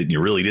produced it and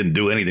you really didn't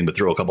do anything but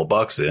throw a couple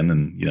bucks in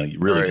and, you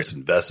really just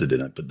invested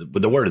in it.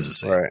 But the word is the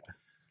same. Right.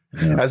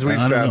 Yeah. As we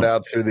found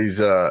out through these,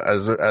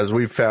 as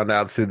we found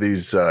out through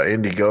these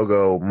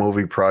Indiegogo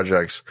movie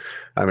projects,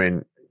 I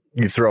mean,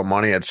 you throw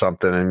money at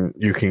something and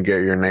you can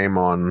get your name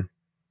on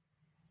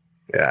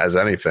as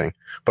anything.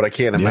 But I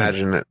can't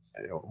imagine it.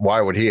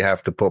 Why would he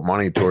have to put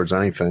money towards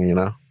anything,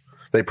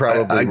 They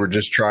probably were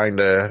just trying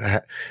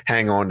to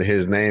hang on to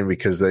his name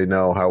because they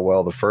know how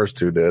well the first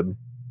two did.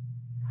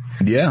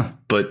 Yeah,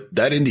 but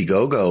that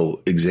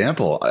Indiegogo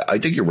example, I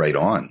think you're right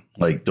on.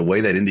 Like the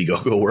way that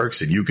Indiegogo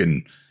works, and you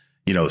can,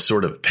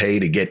 sort of pay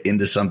to get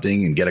into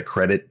something and get a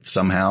credit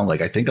somehow. Like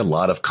I think a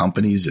lot of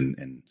companies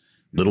and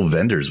little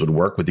vendors would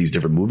work with these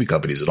different movie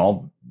companies in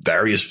all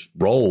various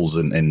roles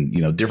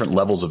and different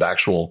levels of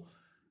actual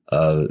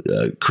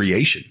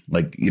creation.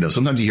 Like,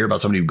 sometimes you hear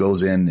about somebody who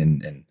goes in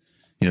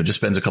and just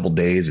spends a couple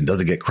days and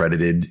doesn't get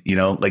credited,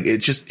 like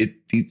it's just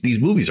these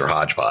movies are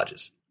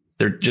hodgepodges.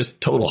 They're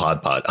just total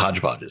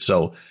hodgepodges.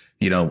 So,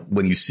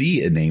 when you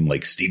see a name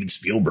like Steven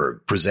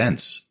Spielberg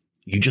Presents,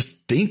 you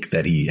just think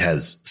that he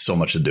has so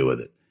much to do with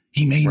it.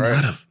 He may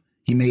not have.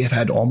 He may have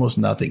had almost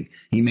nothing.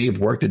 He may have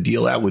worked a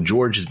deal out with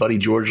his buddy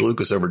George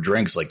Lucas over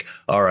drinks. Like,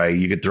 all right,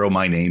 you could throw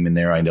my name in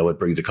there. I know it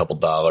brings a couple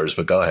dollars,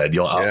 but go ahead.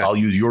 I'll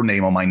use your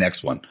name on my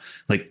next one.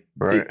 Like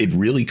it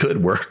really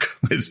could work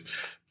as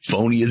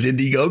phony as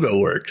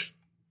Indiegogo works.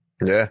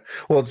 Yeah.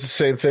 Well, it's the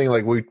same thing.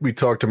 Like we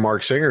talked to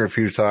Mark Singer a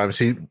few times.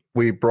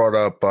 We brought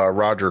up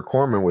Roger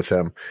Corman with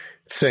him.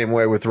 Same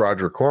way with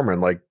Roger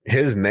Corman. Like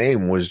his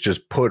name was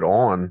just put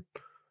on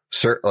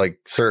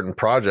certain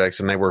projects,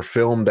 and they were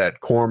filmed at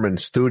Corman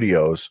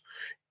Studios.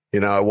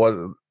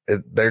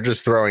 They're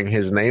just throwing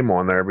his name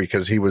on there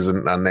because he was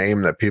a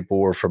name that people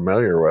were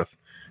familiar with.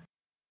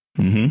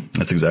 Mm-hmm.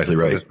 That's exactly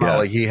right. It's not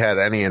like he had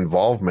any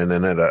involvement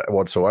in it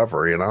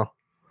whatsoever.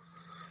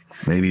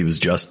 Maybe he was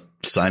just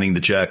signing the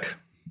check.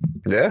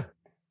 Yeah.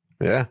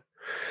 Yeah.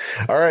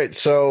 All right.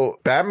 So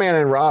Batman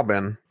and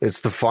Robin, it's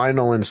the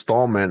final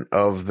installment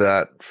of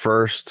that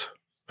first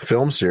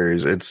film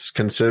series. It's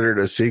considered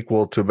a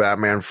sequel to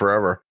Batman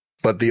Forever,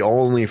 but the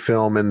only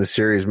film in the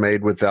series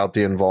made without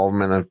the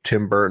involvement of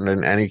Tim Burton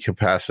in any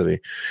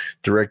capacity.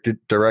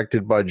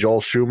 Directed by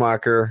Joel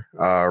Schumacher,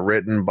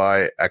 written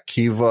by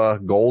Akiva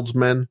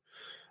Goldsman.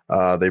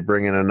 They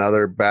bring in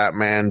another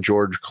Batman,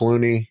 George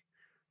Clooney,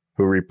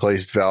 who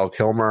replaced Val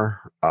Kilmer.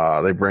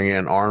 They bring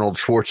in Arnold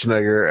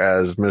Schwarzenegger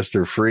as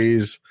Mr.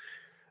 Freeze.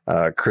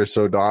 Chris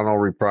O'Donnell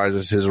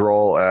reprises his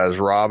role as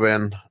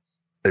Robin.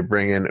 They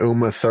bring in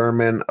Uma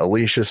Thurman,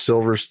 Alicia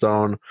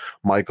Silverstone,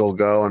 Michael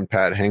Gough, and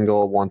Pat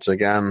Hingle once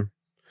again.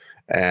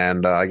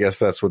 And I guess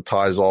that's what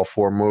ties all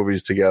four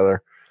movies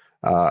together.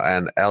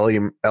 And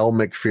Elle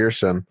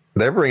McPherson.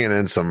 They're bringing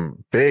in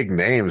some big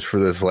names for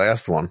this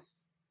last one.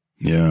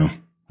 Yeah.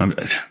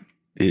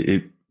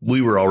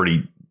 We were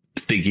already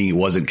thinking it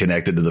wasn't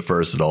connected to the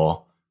first at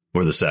all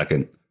or the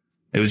second.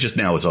 It was just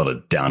now it's on a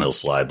downhill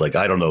slide. Like,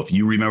 I don't know if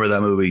you remember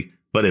that movie,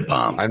 but it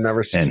bombed. I've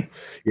never seen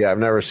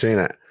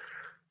it.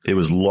 It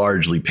was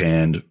largely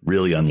panned,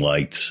 really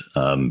unliked.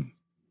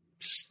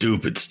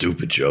 Stupid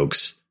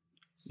jokes.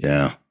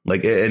 Yeah.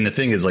 Like, and the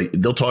thing is, like,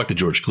 they'll talk to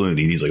George Clooney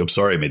and he's like, I'm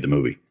sorry I made the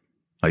movie.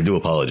 I do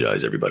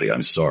apologize, everybody.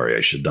 I'm sorry.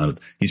 I should have done it.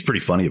 He's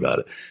pretty funny about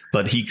it.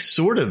 But he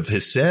sort of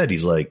has said,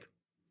 he's like,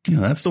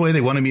 that's the way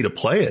they wanted me to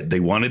play it. They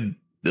wanted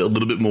a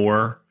little bit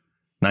more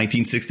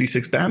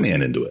 1966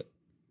 Batman into it.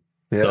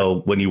 Yeah.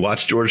 So when you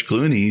watch George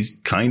Clooney, he's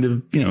kind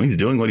of, he's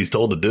doing what he's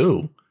told to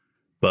do.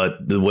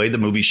 But the way the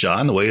movie's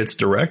shot and the way it's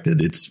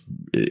directed, it's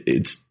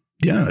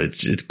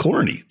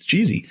corny. It's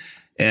cheesy.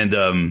 And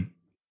Joel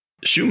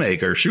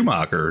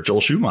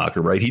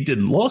Schumacher, right? He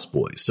did Lost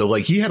Boys. So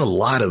like he had a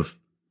lot of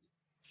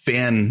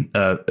fan,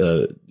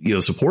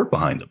 support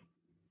behind him.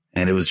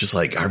 And it was just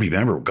like, I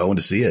remember going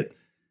to see it.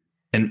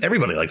 And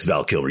everybody likes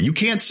Val Kilmer. You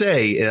can't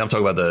say, and I'm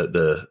talking about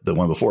the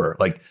one before,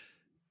 like,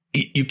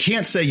 you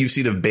can't say you've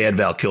seen a bad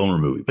Val Kilmer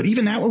movie, but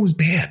even that one was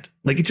bad.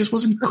 Like, it just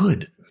wasn't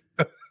good.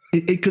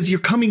 Because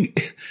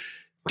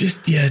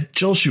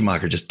Joel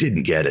Schumacher just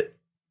didn't get it.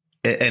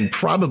 And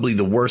probably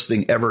the worst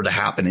thing ever to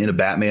happen in a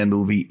Batman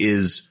movie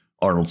is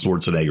Arnold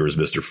Schwarzenegger as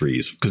Mr.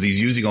 Freeze, because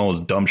he's using all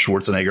his dumb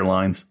Schwarzenegger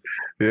lines.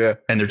 Yeah.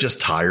 And they're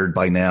just tired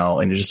by now.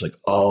 And you're just like,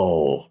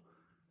 oh,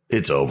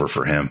 it's over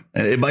for him.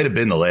 And it might have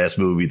been the last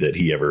movie that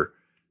he ever,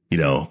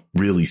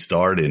 really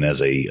starred in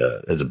as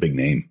a big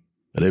name.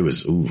 But it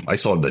was, I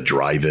saw the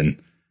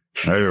drive-in.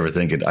 I remember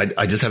thinking,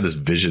 I just have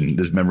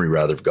this memory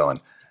rather of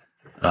going,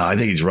 I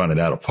think he's running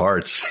out of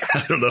parts.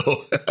 I don't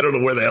know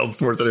where the hell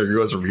Schwarzenegger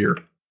goes from here.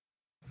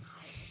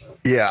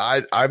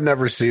 Yeah, I've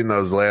never seen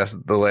the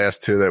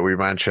last two that we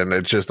mentioned.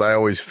 It's just, I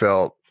always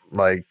felt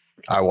like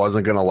I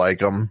wasn't going to like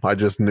them. I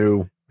just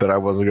knew that I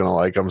wasn't going to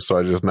like them. So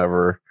I just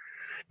never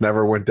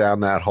went down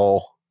that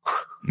hole.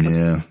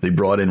 Yeah. They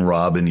brought in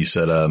Robin. You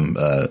said,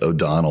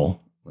 O'Donnell.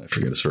 I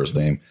forget his first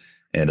name.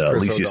 And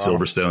Alicia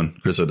Silverstone,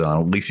 Chris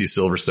O'Donnell. Alicia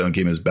Silverstone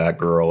came as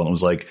Batgirl, and it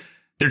was like,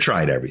 they're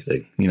trying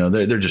everything.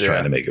 They're just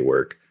trying to make it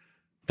work.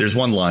 There's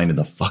one line in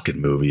the fucking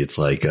movie. It's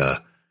like,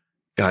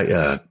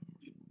 they're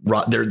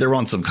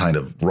on some kind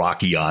of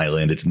rocky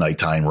island. It's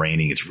nighttime,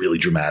 raining. It's really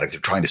dramatic.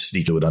 They're trying to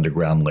sneak into an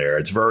underground lair.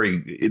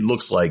 It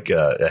looks like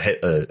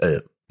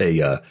a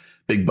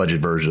big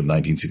budget version of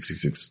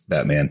 1966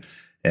 Batman.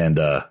 And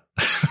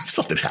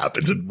something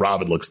happens, and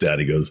Robin looks down.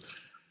 He goes,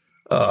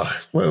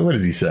 what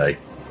does he say?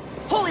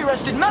 Holy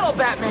rusted metal,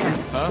 Batman!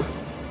 Huh?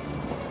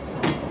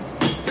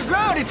 The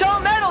ground, it's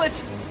all metal. It's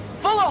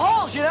full of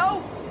holes,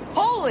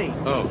 Holy!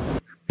 Oh.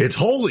 It's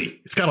holy.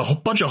 It's got a whole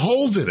bunch of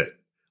holes in it.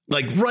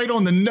 Like right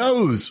on the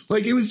nose.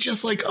 Like it was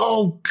just like,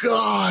 oh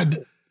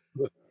God,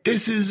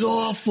 this is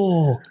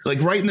awful.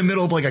 Like right in the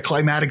middle of like a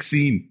climatic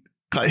scene.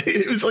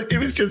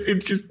 It's just,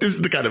 this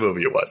is the kind of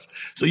movie it was.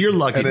 So you're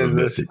lucky to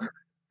miss it.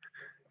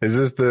 This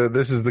is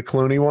the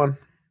Clooney one?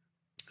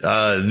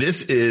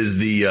 This is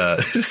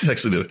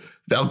actually the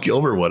Val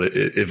Kilmer one.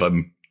 This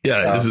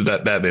is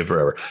Batman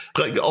Forever.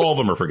 Like all of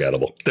them are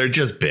forgettable. They're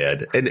just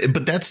bad.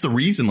 But that's the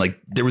reason, like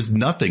there was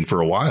nothing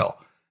for a while.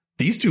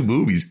 These two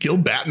movies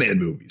killed Batman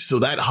movies. So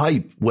that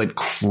hype went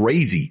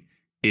crazy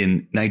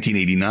in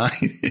 1989.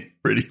 It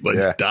pretty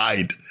much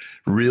died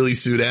really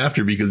soon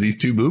after because these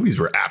two movies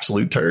were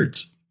absolute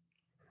turds.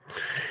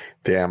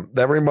 Damn,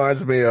 that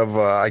reminds me of,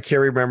 I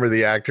can't remember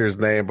the actor's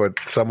name, but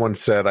someone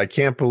said, I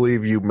can't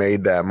believe you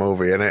made that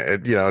movie. And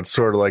it's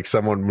sort of like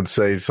someone would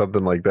say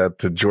something like that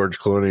to George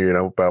Clooney,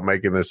 about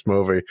making this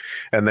movie.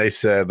 And they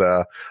said,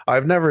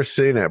 I've never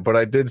seen it, but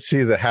I did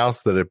see the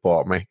house that it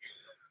bought me.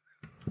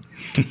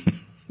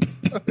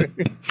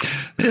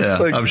 Yeah,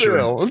 like, I'm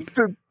sure.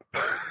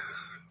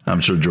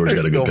 I'm sure George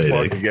got a good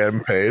payday.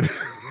 Getting paid.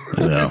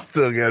 Yeah.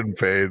 Still getting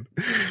paid.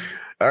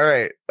 All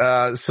right.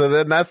 So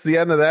then that's the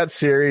end of that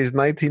series.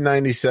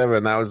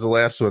 1997. That was the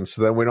last one.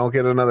 So then we don't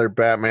get another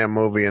Batman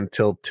movie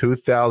until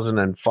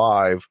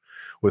 2005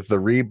 with the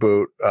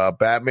reboot,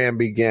 Batman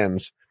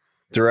Begins,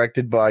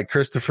 directed by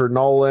Christopher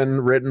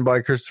Nolan, written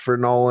by Christopher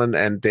Nolan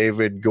and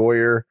David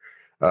Goyer,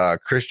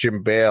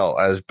 Christian Bale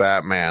as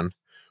Batman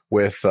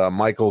with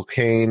Michael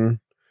Caine,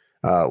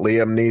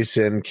 Liam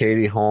Neeson,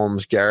 Katie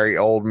Holmes, Gary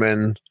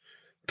Oldman,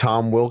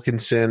 Tom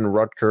Wilkinson,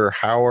 Rutger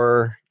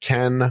Hauer,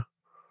 Ken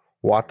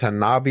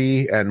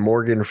Watanabe, and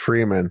Morgan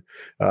Freeman.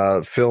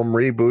 Film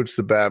reboots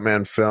the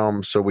Batman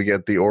film, so we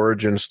get the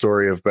origin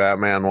story of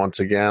Batman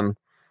once again,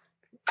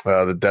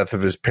 the death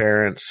of his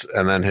parents,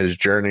 and then his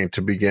journey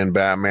to begin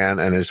Batman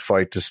and his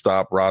fight to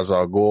stop Ra's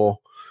al Ghul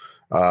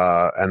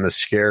and the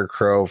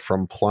Scarecrow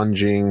from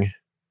plunging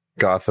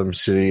Gotham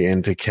City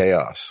into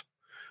chaos.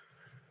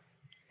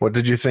 What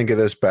did you think of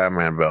this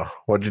Batman, Bill?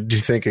 What did you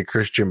think of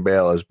Christian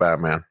Bale as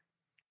Batman?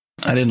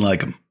 I didn't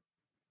like him.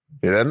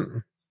 You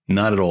didn't?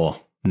 Not at all.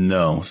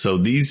 No. So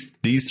these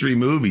three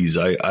movies,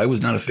 I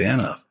was not a fan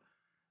of.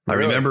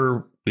 Really? I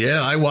remember,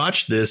 I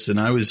watched this and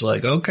I was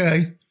like,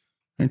 okay,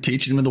 they're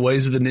teaching him the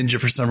ways of the ninja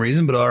for some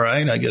reason, but all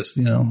right, I guess,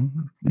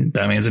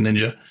 Batman's a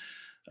ninja.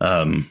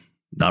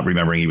 Not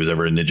remembering he was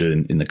ever a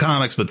ninja in the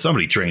comics, but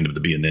somebody trained him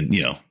to be a ninja.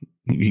 You know,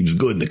 he was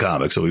good in the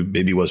comics, so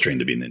maybe he was trained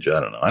to be a ninja. I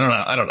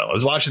don't know. I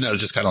was watching it. I was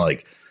just kind of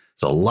like,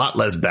 it's a lot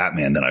less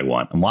Batman than I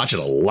want. I'm watching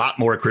a lot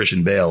more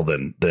Christian Bale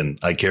than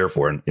I care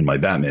for in my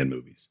Batman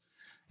movies.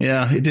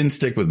 Yeah, it didn't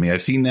stick with me.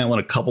 I've seen that one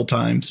a couple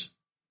times,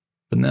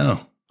 but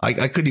no, I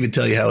couldn't even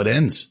tell you how it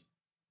ends.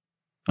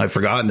 I've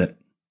forgotten it.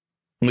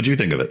 What'd you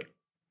think of it?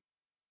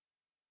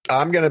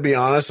 I'm going to be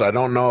honest. I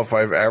don't know if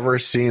I've ever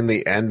seen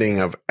the ending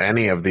of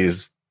any of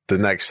the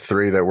next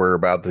three that we're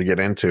about to get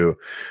into.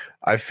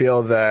 I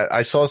feel that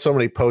I saw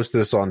somebody post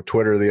this on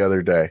Twitter the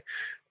other day.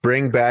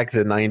 Bring back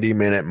the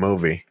 90-minute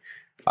movie.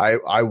 I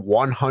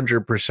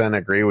 100%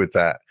 agree with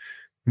that.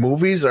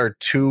 Movies are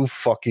too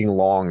fucking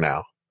long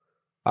now.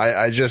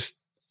 I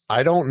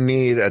don't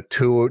need a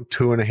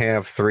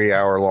 2.5, 3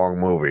 hour long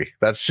movie.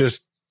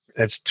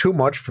 It's too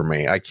much for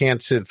me. I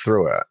can't sit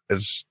through it.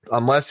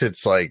 Unless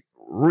it's like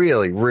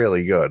really,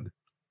 really good.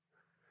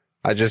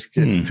 It's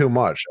too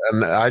much.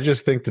 And I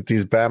just think that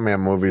these Batman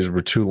movies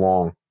were too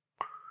long.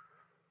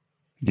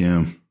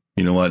 Yeah.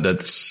 You know what?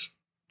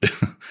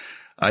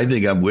 I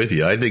think I'm with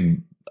you. I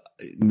think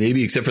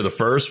maybe except for the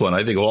first one,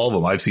 I think all of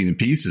them I've seen in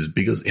pieces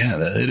because,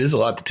 it is a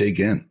lot to take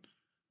in.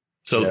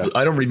 So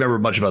I don't remember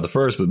much about the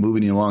first, but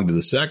moving along to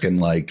the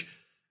second, I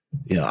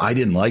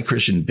didn't like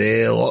Christian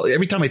Bale.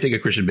 Every time I think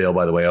of Christian Bale,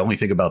 by the way, I only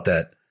think about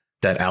that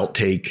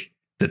outtake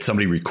that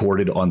somebody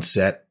recorded on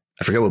set.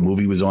 I forget what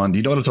movie was on. Do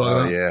you know what I'm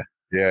talking about?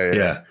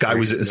 Yeah. Guy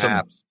was he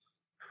snaps.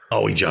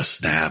 He just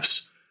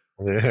snaps.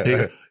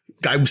 Yeah.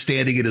 Guy was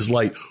standing in his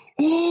light.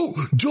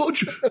 Oh, don't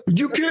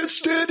you can't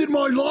stand in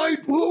my light.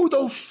 Who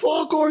the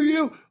fuck are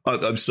you?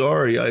 I'm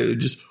sorry.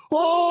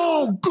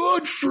 Oh,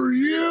 good for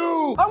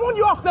you. I want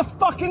you off the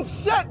fucking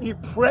set, you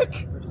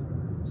prick.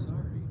 I'm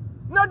sorry.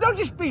 No, don't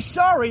just be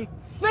sorry.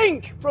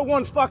 Think for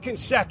one fucking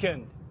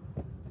second.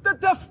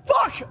 The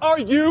fuck are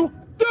you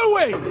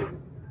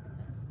doing?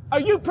 Are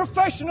you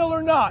professional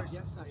or not?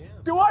 Yes, I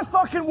am. Do I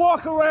fucking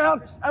walk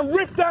around and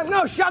rip down?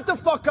 No, shut the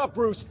fuck up,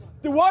 Bruce.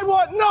 Do I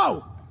want?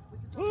 No!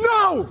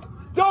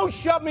 Don't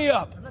shut me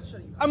up.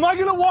 Am I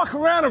gonna walk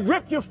around and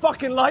rip your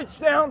fucking lights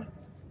down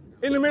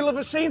in the middle of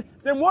a scene?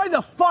 Then why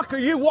the fuck are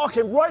you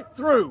walking right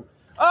through?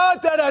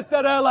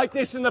 Like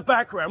this in the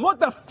background. What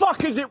the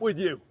fuck is it with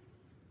you?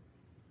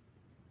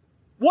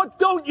 What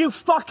don't you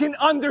fucking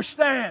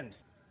understand?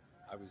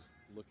 I was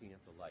looking at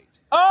the light.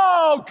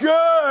 Oh,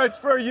 good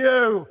for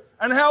you.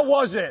 And how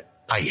was it?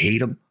 I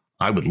hate him.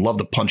 I would love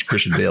to punch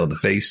Christian Bale in the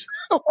face.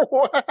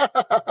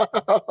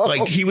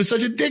 Like, he was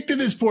such a dick to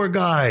this poor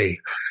guy.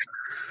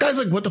 Guy's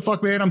like, what the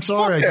fuck, man? I'm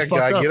sorry. I just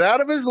fucked up. Get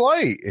out of his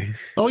light.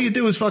 All you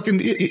do is fucking,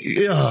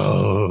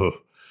 you're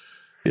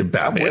Batman.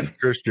 I'm with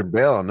Christian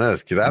Bale on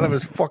this. Get out of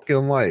his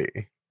fucking light.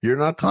 You're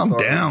not. Calm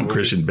down,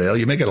 Christian Bale.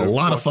 You're making a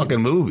lot of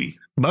fucking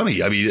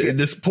money. I mean,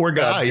 this poor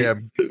guy.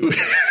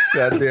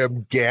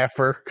 Goddamn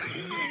gaffer.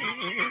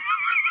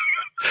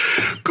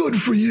 Good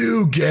for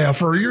you,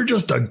 gaffer. You're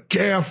just a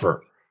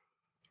gaffer.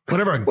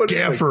 Whatever a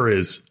gaffer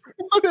is.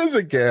 What is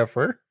a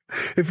gaffer?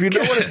 If you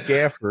know what a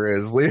gaffer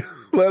is, let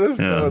us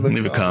know.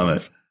 Leave a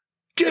comment.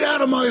 Get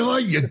out of my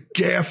light, you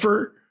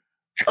gaffer.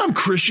 I'm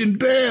Christian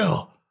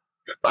Bale.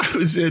 I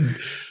was in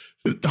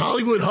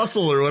Hollywood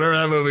Hustle or whatever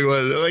that movie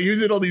was. Like, he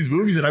was in all these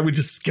movies and I would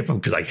just skip them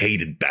because I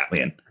hated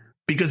Batman.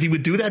 Because he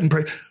would do that and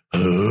pray,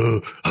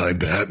 oh, hi,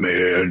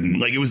 Batman.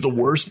 Like, it was the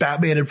worst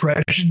Batman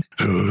impression.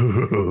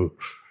 Oh,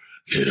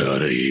 get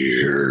out of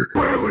here.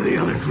 Where were the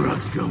other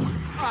drugs going?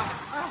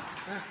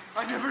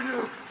 I never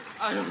knew.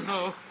 I don't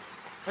know.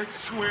 I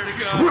swear to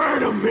God. Swear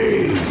to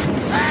me.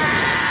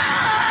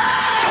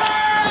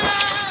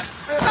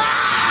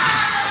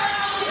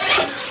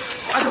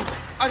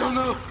 I don't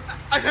know.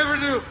 I never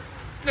knew.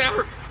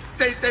 Never.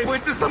 They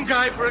went to some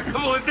guy for a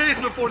couple of days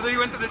before they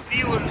went to the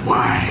dealer.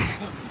 Why?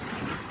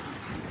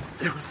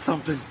 There was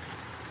something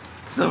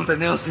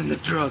else in the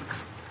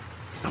drugs.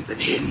 Something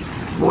hidden.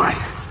 What?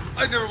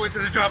 I never went to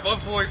the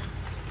drop-off point.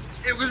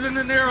 It was in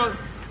the Narrows.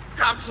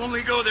 Cops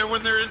only go there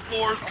when they're in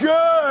force.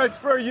 Good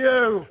for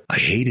you. I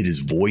hated his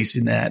voice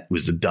in that. It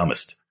was the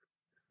dumbest.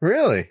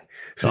 Really?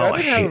 See, I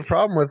didn't have a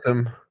problem with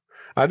him.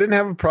 I didn't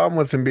have a problem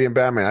with him being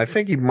Batman. I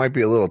think he might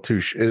be a little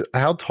too.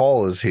 How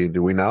tall is he?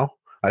 Do we know?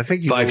 I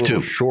think he's 5'2". a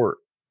little short.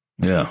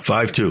 Yeah,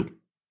 5'2".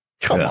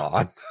 Come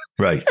on.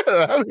 Right. Get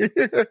out of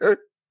here.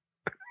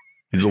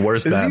 He's the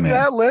worst Is Batman. he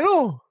that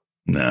little?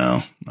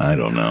 No, I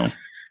don't know.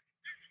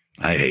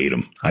 I hate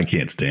him. I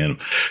can't stand him.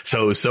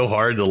 So it's so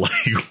hard to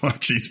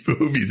watch these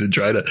movies and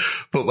try to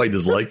put my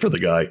dislike for the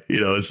guy,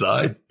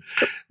 aside.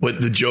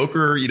 But the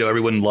Joker,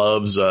 everyone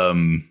loves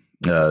that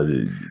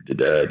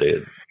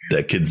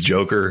kid's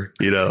Joker,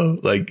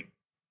 what,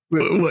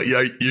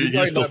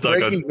 you're still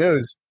stuck on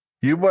news.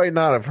 You might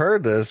not have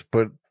heard this,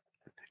 but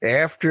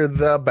after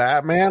the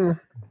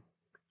Batman,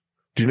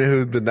 do you know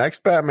who the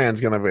next Batman's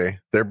going to be?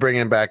 They're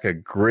bringing back a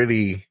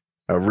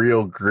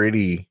real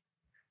gritty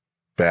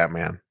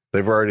Batman.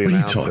 They've already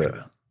announced it. What are you talking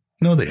about?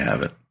 No, they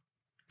haven't.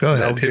 Go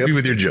ahead. Hit me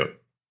with your joke.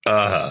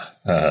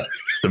 The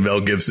Mel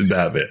Gibson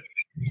Batman.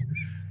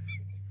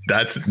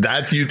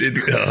 That's you.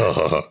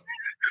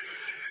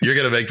 You're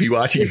going to make me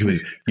watch it.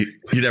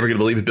 You're never going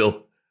to believe it,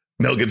 Bill.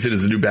 Mel Gibson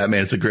is the new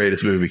Batman. It's the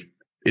greatest movie.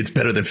 It's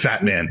better than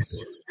Fat Man.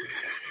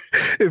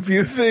 If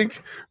you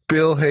think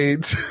Bill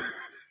hates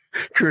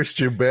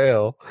Christian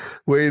Bale,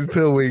 wait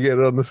until we get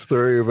on the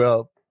story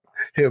about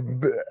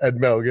him and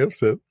Mel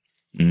Gibson.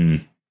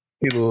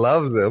 He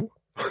loves him.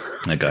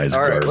 That guy's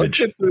all right, garbage.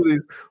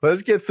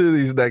 Let's get through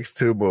these next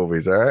two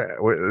movies. All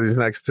right, these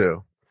next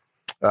two.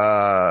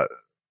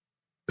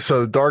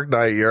 So Dark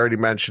Knight, you already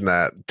mentioned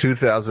that.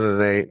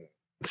 2008,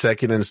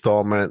 second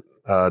installment.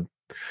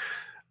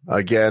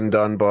 Again,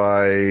 done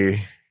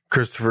by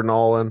Christopher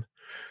Nolan.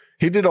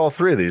 He did all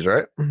three of these,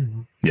 right?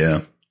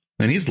 Yeah.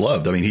 And he's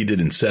loved. I mean, he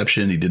did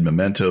Inception. He did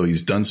Memento.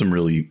 He's done some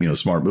really,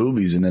 smart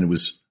movies. And then it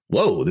was,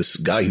 whoa, this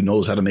guy who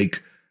knows how to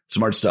make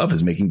smart stuff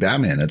is making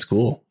Batman. That's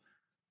cool.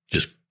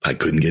 Just, I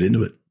couldn't get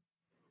into it.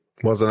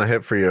 Wasn't a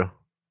hit for you.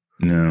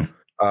 No.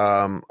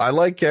 I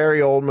like Gary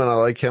Oldman. I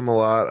like him a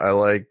lot. I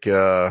like,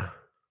 I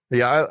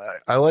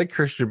like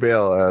Christian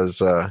Bale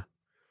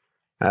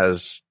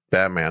as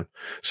Batman.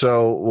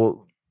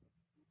 So,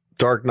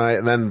 Dark Knight,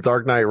 and then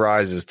Dark Knight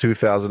Rises,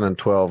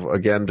 2012,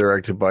 again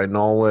directed by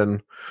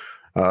Nolan,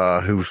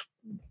 who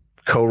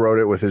co-wrote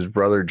it with his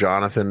brother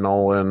Jonathan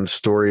Nolan.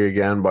 Story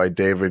again by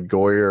David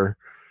Goyer.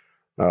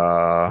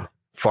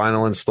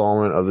 Final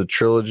installment of the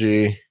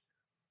trilogy.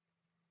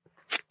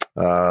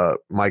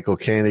 Michael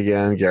Caine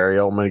again, Gary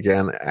Oldman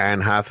again,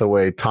 Anne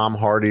Hathaway, Tom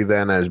Hardy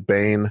then as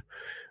Bane.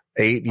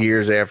 8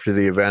 years after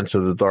the events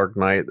of The Dark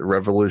Knight, the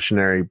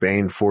revolutionary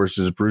Bane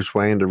forces Bruce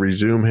Wayne to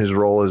resume his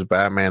role as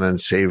Batman and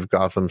save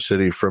Gotham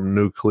City from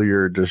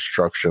nuclear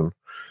destruction.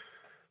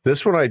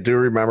 This one I do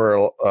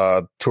remember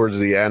towards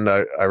the end.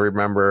 I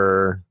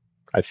remember,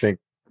 I think,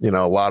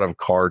 a lot of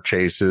car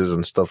chases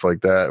and stuff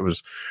like that. It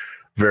was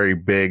very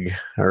big.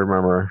 I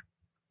remember.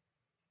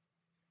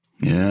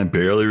 Yeah, I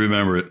barely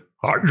remember it.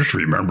 I just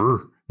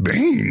remember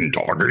Bane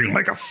talking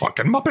like a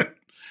fucking Muppet.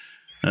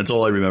 That's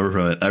all I remember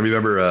from it. I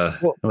remember,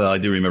 I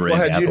do remember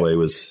Anne Hathaway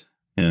was,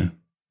 yeah.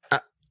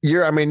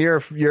 You're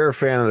a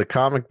fan of the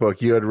comic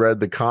book. You had read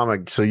the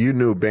comic, so you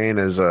knew Bane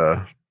as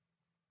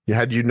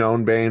had you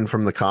known Bane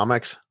from the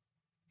comics?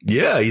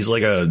 Yeah, he's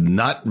like a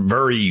not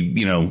very,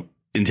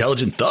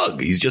 intelligent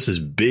thug. He's just this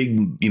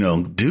big,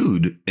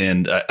 dude.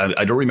 And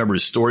I don't remember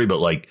his story, but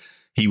like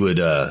he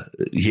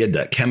had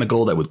that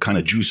chemical that would kind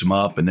of juice him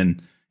up. And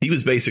then he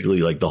was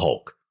basically like the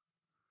Hulk.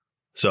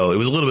 So it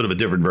was a little bit of a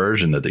different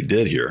version that they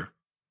did here.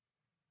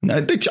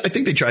 I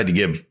think they tried to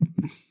give,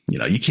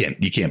 you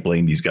can't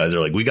blame these guys. They're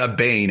like, we got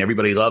Bane.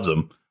 Everybody loves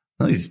him.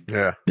 Well,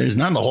 there's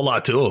not a whole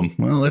lot to him.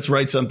 Well, let's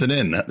write something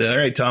in. All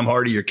right, Tom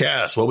Hardy, your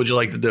cast. What would you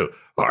like to do?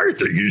 I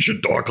think you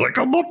should talk like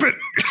a Muppet.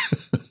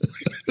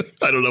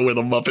 I don't know where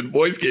the Muppet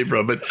voice came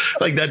from, but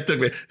like that took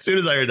me. As soon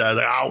as I heard that, I was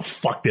like, oh,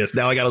 fuck this.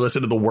 Now I got to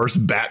listen to the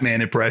worst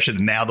Batman impression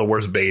and now the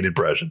worst Bane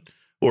impression.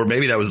 Or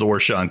maybe that was the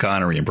worst Sean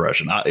Connery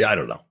impression. I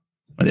don't know.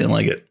 I didn't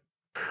like it.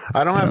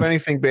 I don't have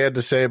anything bad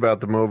to say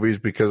about the movies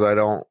because I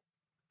don't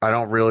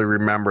really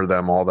remember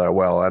them all that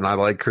well. And I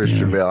like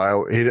Christian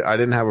Bale. I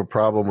didn't have a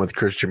problem with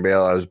Christian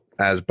Bale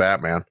as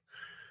Batman.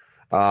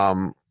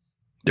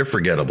 They're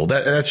forgettable.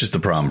 That's just the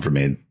problem for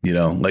me.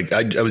 Like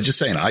I was just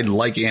saying, I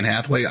like Anne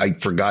Hathaway. I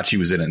forgot she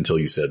was in it until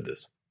you said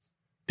this.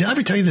 Did I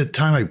ever tell you the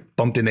time I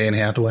bumped into Anne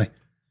Hathaway?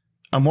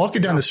 I'm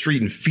walking down the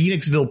street in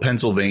Phoenixville,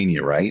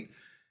 Pennsylvania, right?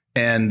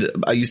 And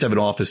I used to have an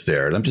office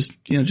there, and I'm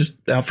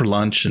just out for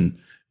lunch. And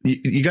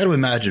you got to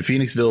imagine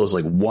Phoenixville is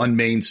like one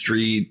main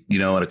street,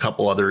 and a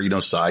couple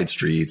other, side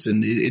streets.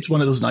 And it's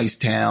one of those nice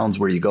towns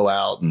where you go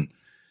out and,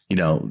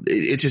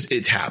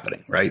 it's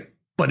happening. Right.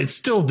 But it's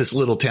still this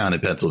little town in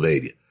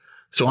Pennsylvania.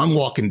 So I'm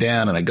walking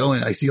down and I go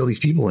in, I see all these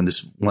people in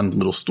this one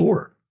little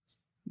store,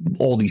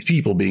 all these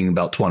people being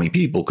about 20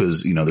 people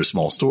because, they're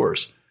small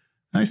stores.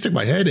 And I stick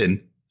my head in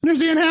and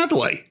there's Anne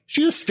Hathaway.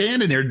 She's just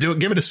standing there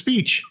giving a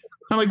speech.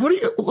 I'm like,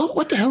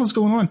 what the hell is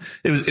going on?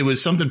 It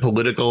was something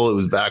political. It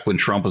was back when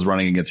Trump was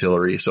running against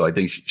Hillary. So I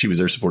think she was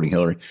there supporting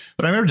Hillary.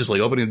 But I remember just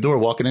like opening the door,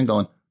 walking in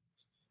going,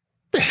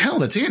 the hell,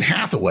 that's Anne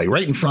Hathaway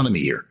right in front of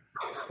me here.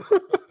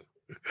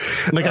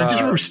 Like, I just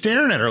remember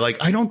staring at her like,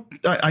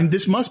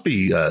 this must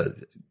be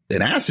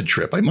an acid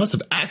trip. I must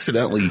have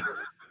accidentally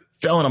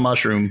fell in a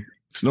mushroom,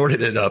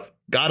 snorted it up,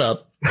 got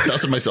up,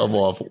 dusted myself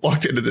off,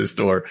 walked into this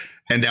store.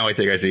 And now I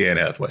think I see Anne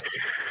Hathaway.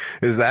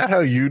 Is that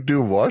how you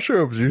do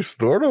mushrooms? You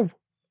snort them?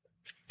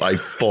 I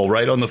fall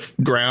right on the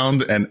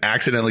ground and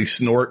accidentally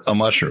snort a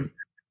mushroom.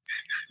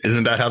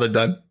 Isn't that how they're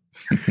done?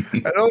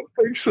 I don't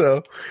think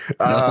so.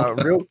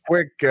 Real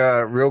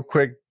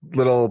quick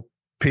little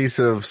piece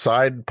of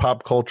side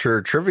pop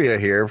culture trivia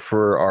here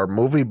for our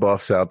movie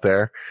buffs out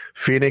there.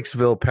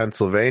 Phoenixville,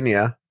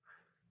 Pennsylvania.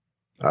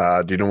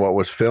 Do you know what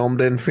was filmed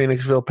in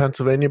Phoenixville,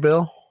 Pennsylvania,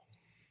 Bill?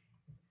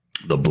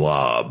 The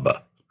Blob.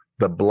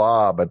 The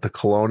Blob at the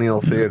Colonial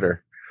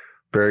Theater.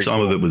 Very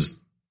Some of it was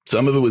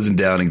in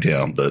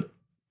Downingtown, but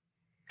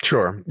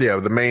sure. Yeah,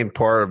 the main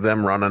part of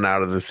them running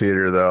out of the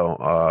theater,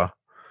 though,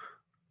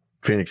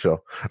 Phoenixville.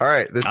 All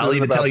right. I'll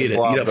even tell you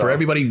that, for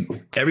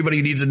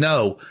everybody needs to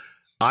know,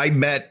 I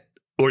met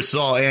or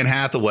saw Anne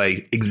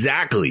Hathaway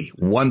exactly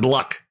one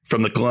block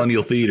from the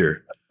Colonial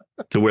Theater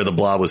to where the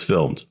Blob was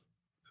filmed.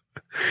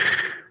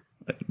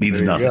 It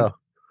means nothing. Go.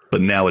 But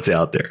now it's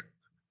out there.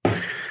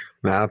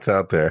 Now it's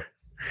out there.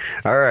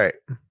 All right.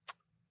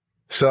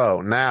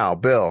 So now,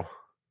 Bill,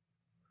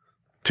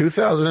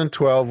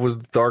 2012 was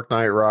Dark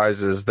Knight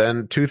Rises.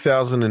 Then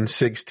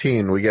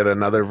 2016, we get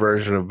another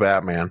version of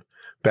Batman.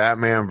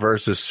 Batman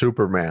versus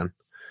Superman.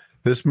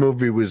 This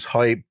movie was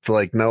hyped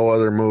like no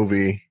other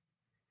movie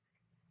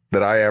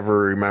that I ever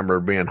remember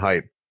being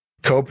hyped.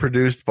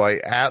 Co-produced by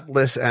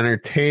Atlas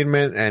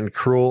Entertainment and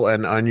Cruel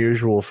and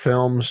Unusual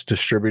Films,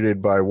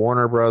 distributed by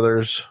Warner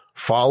Brothers.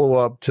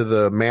 Follow-up to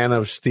the Man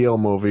of Steel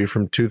movie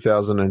from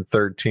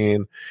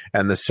 2013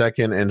 and the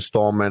second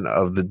installment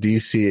of the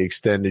DC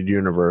Extended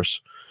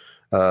Universe.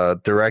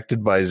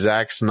 Directed by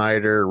Zack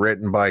Snyder,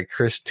 written by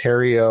Chris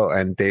Terrio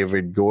and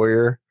David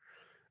Goyer.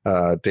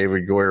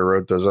 David Goyer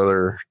wrote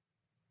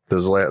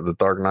the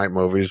Dark Knight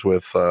movies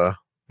with the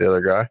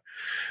other guy.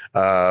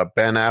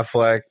 Ben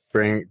Affleck,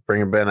 bringing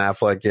Ben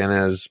Affleck in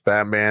as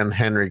Batman,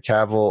 Henry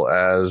Cavill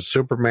as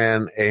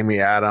Superman, Amy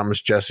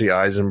Adams, Jesse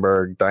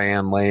Eisenberg,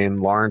 Diane Lane,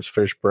 Lawrence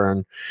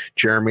Fishburne,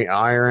 Jeremy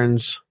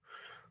Irons,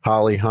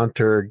 Holly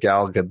Hunter,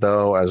 Gal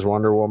Gadot as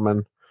Wonder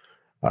Woman.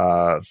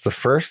 It's the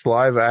first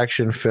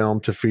live-action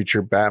film to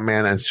feature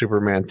Batman and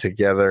Superman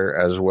together,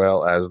 as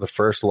well as the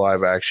first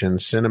live-action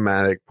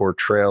cinematic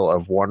portrayal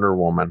of Wonder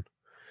Woman.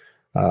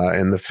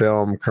 In the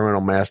film,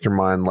 criminal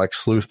mastermind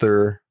Lex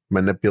Luthor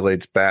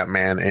manipulates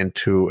Batman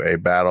into a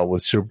battle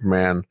with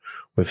Superman,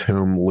 with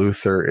whom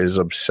Luthor is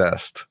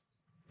obsessed.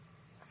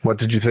 What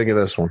did you think of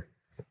this one?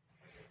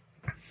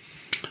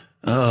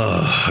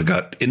 I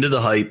got into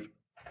the hype,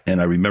 and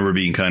I remember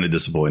being kind of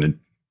disappointed.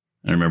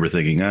 I remember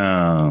thinking,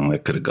 oh,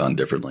 that could have gone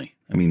differently.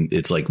 I mean,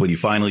 it's like when you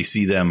finally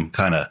see them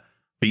kind of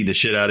beat the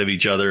shit out of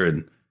each other,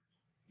 and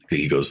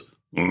he goes,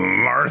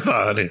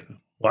 Martha,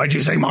 why'd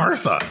you say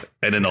Martha?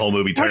 And then the whole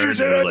movie turns.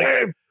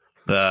 It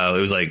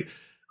was like,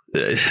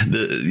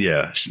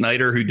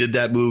 Snyder, who did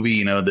that movie,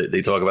 you know,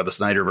 they talk about the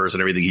Snyderverse and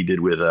everything he did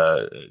with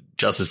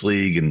Justice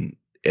League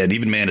and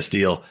even Man of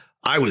Steel.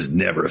 I was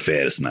never a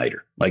fan of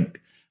Snyder. Like,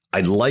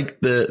 I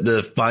liked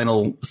the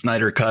final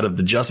Snyder cut of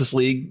the Justice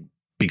League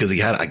because he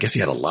had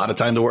a lot of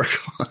time to work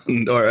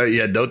on, or he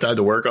had no time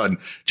to work on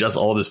just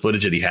all this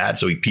footage that he had.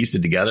 So he pieced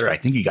it together. I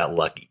think he got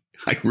lucky.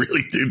 I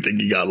really do think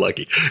he got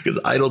lucky because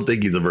I don't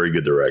think he's a very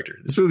good director.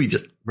 This movie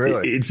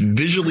it's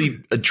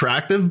visually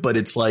attractive, but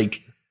it's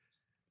like,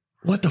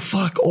 what the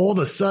fuck? All of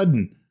a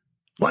sudden,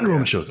 Wonder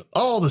Woman shows up.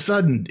 All of a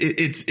sudden,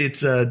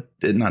 it's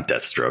not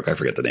Deathstroke. I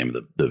forget the name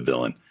of the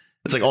villain.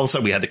 It's like all of a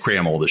sudden we had to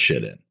cram all this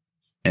shit in.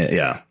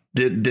 And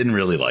didn't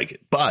really like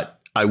it. But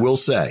I will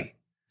say,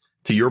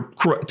 to your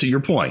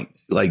point,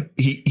 like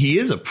he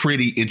is a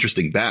pretty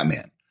interesting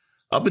Batman.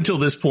 Up until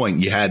this point,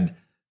 you had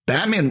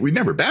Batman.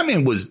 Remember,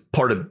 Batman was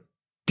part of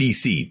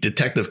DC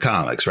Detective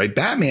Comics, right?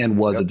 Batman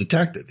was a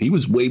detective. He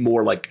was way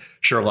more like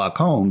Sherlock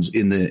Holmes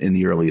in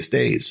the earliest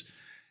days.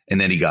 And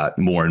then he got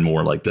more and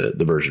more like the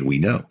version we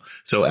know.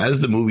 So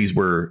as the movies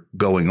were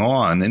going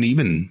on, and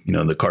even, you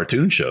know, the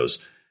cartoon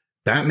shows,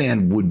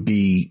 Batman would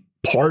be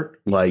part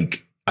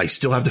like, I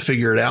still have to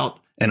figure it out.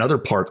 And other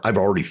part, I've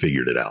already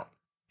figured it out.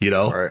 You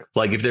know, right.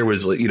 Like if there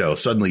was, you know,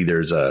 suddenly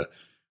there's a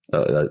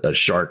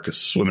shark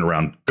swimming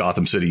around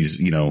Gotham City's,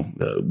 you know,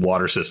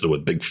 water system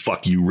with big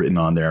fuck you written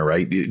on there.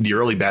 Right. The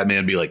early Batman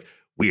would be like,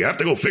 we have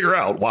to go figure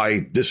out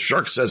why this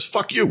shark says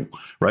fuck you.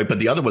 Right. But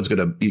the other one's going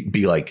to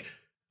be like,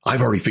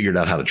 I've already figured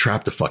out how to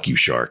trap the fuck you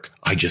shark.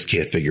 I just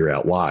can't figure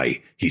out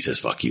why he says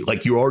fuck you.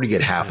 Like you already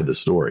get half of the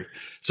story.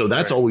 So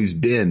that's always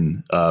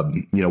been,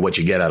 you know, what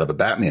you get out of a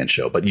Batman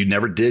show, but you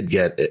never did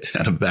get it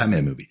out of a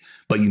Batman movie,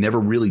 but you never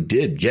really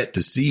did get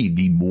to see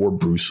the more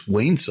Bruce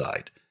Wayne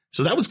side.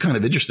 So that was kind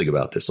of interesting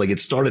about this. Like it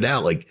started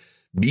out like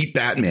meet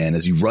Batman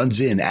as he runs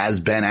in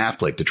as Ben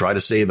Affleck to try to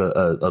save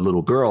a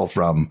little girl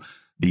from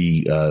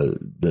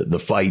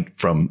the fight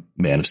from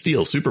Man of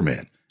Steel,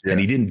 Superman. Yeah. And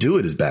he didn't do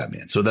it as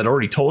Batman. So that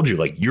already told you,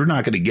 like, you're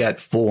not going to get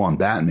full on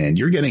Batman.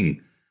 You're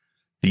getting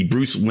the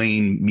Bruce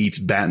Wayne meets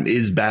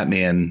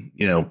Batman,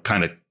 you know,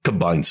 kind of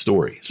combined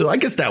story. So I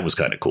guess that was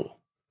kind of cool.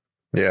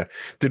 Yeah.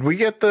 Did we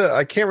get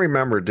I can't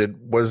remember.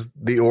 Was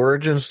the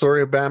origin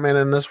story of Batman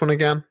in this one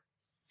again?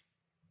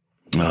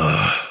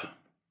 Can't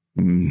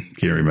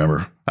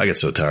remember. I get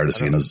so tired of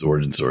seeing those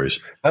origin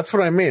stories. That's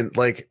what I mean.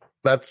 Like,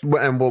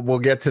 and we'll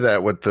get to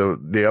that with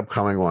the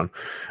upcoming one.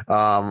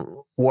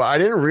 Well, I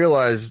didn't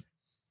realize.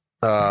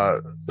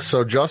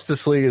 So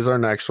Justice League is our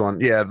next one.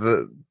 Yeah.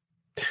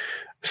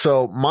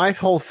 So my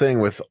whole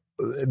thing with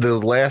the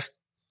last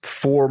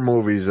 4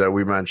 movies that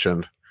we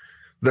mentioned,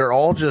 they're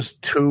all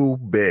just too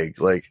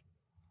big. Like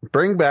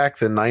bring back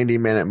the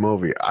 90-minute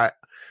movie.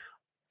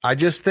 I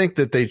just think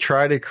that they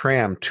try to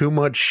cram too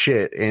much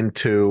shit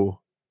into,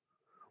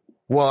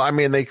 well, I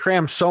mean, they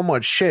cram so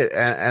much shit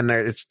and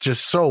it's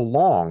just so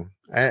long.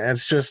 And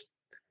it's just,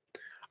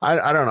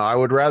 I don't know. I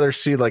would rather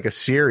see like a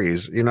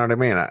series, you know what I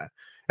mean?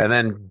 And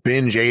then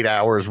binge 8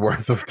 hours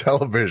worth of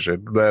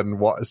television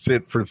than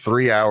sit for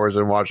 3 hours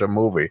and watch a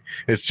movie.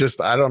 It's just,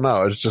 I don't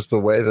know. It's just the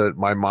way that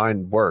my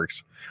mind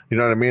works. You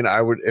know what I mean?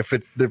 I would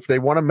if they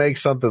want to make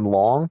something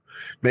long,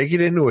 make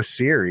it into a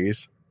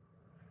series.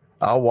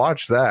 I'll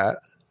watch that.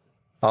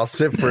 I'll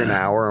sit for an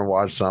hour and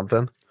watch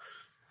something.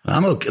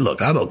 I'm okay.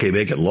 Look, I'm okay.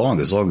 Make it long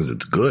as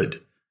it's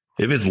good.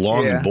 If it's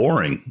long and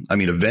boring, I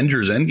mean,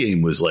 Avengers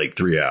Endgame was like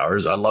 3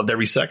 hours. I loved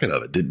every second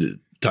of it.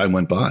 Time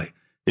went by.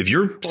 If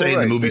you're saying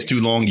the movie's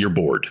too long, you're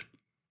bored.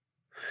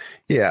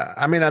 Yeah.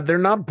 I mean, they're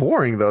not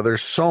boring, though.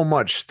 There's so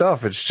much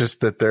stuff. It's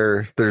just that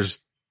there's,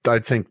 I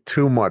think,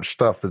 too much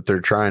stuff that they're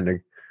trying to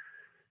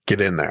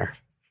get in there.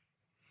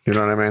 You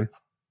know what I mean?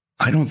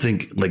 I don't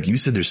think, like you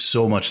said, there's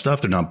so much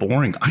stuff. They're not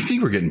boring. I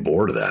think we're getting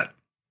bored of that.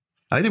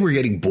 I think we're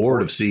getting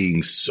bored of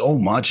seeing so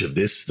much of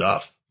this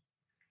stuff.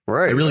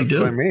 Right. I really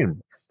do. What I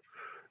mean.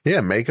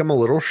 Yeah, make them a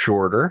little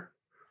shorter.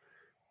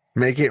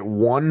 Make it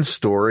one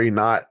story,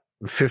 not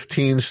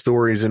 15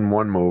 stories in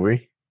one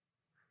movie.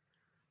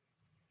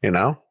 You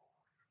know?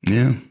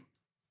 Yeah.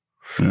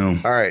 All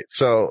right.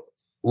 So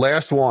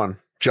last one,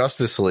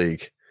 Justice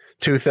League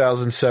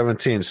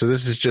 2017. So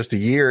this is just a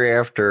year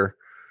after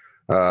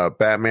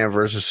Batman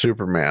versus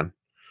Superman.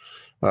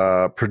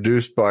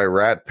 Produced by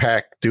Rat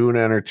Pack, Dune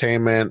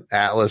Entertainment,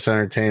 Atlas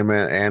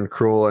Entertainment, and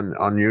Cruel and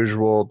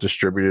Unusual,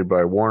 distributed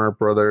by Warner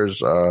Brothers.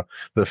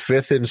 The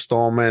fifth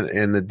installment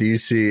in the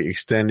DC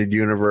Extended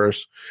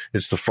Universe.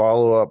 It's the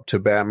follow-up to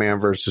Batman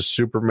versus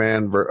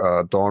Superman,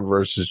 Dawn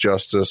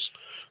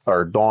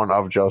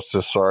of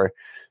Justice, sorry.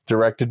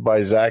 Directed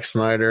by Zack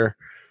Snyder.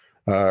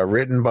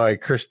 Written by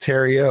Chris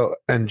Terrio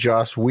and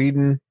Joss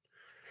Whedon.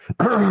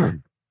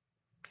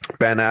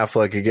 Ben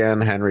Affleck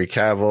again, Henry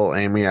Cavill,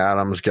 Amy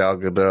Adams, Gal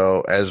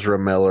Gadot, Ezra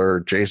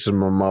Miller, Jason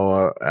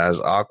Momoa as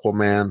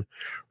Aquaman,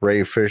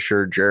 Ray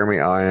Fisher, Jeremy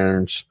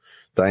Irons,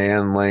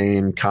 Diane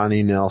Lane,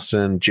 Connie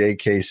Nelson,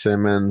 J.K.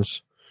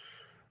 Simmons.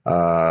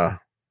 Batman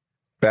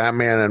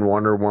and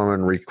Wonder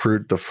Woman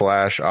recruit the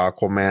Flash,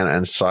 Aquaman,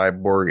 and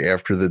Cyborg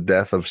after the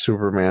death of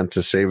Superman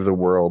to save the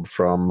world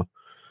from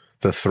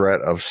the threat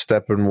of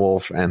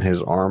Steppenwolf and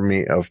his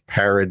army of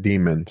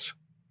parademons.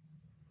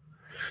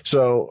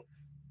 So,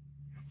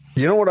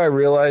 you know what I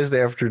realized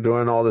after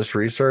doing all this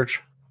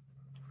research?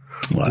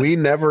 What? We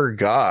never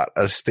got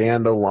a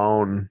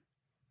standalone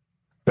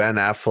Ben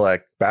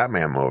Affleck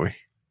Batman movie.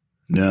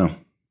 No,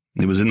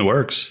 it was in the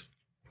works.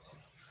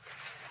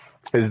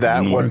 Is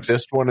that what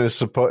this one is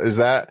supposed?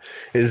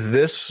 Is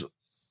this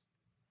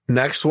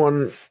next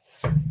one?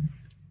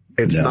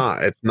 It's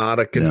not. It's not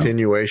a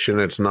continuation.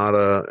 No. It's not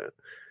a.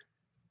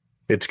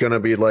 It's going to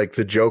be like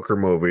the Joker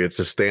movie. It's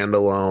a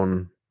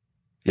standalone.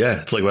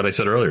 Yeah, it's like what I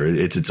said earlier.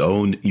 It's its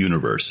own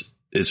universe.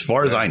 As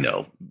far as I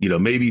know,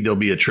 maybe there'll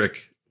be a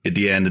trick at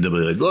the end and they'll be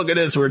like, look at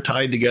this. We're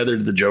tied together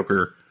to the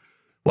Joker,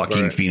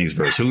 Joaquin Phoenix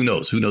verse. Who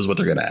knows? Who knows what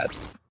they're going to add?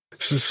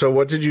 So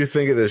what did you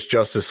think of this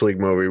Justice League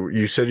movie?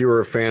 You said you were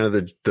a fan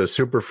of the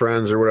Super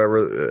Friends or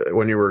whatever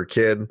when you were a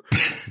kid.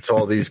 It's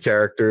all these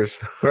characters,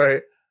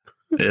 right?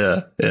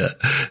 Yeah.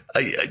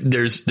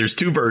 There's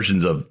two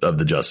versions of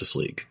the Justice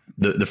League.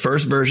 The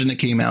first version that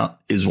came out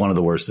is one of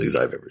the worst things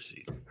I've ever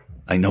seen.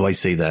 I know I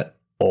say that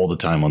all the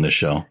time on this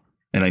show,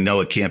 and I know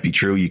it can't be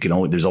true.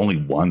 There's only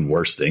one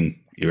worst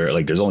thing.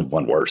 There's only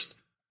one worst.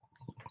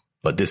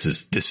 But I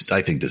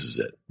think this is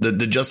it.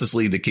 The Justice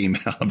League that came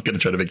out, I'm going to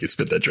try to make you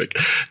spit that drink.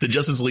 The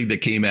Justice League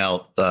that came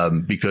out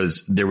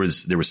because there were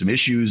some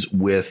issues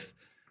with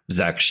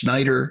Zack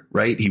Snyder,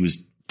 right? He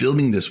was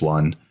filming this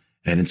one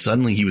and then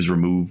suddenly he was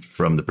removed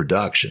from the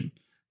production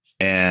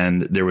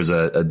and there was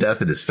a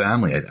death in his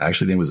family. I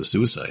actually think it was a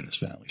suicide in his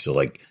family. So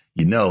that,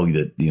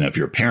 if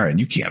you're a parent,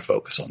 you can't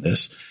focus on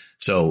this.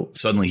 So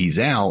suddenly he's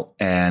out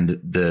and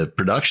the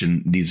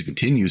production needs to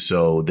continue.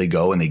 So they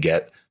go and they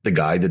get the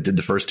guy that did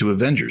the first two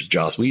Avengers,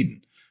 Joss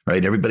Whedon,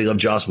 right? Everybody loved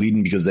Joss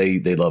Whedon because they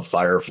love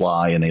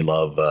Firefly and they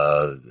love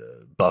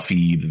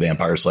Buffy, the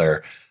Vampire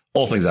Slayer,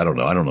 all things I don't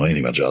know. I don't know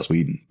anything about Joss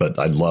Whedon, but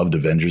I loved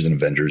Avengers and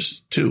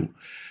Avengers 2.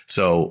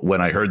 So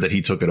when I heard that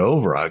he took it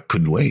over, I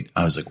couldn't wait.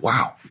 I was like,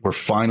 wow, we're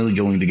finally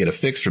going to get a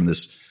fix from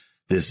this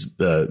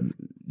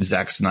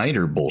Zack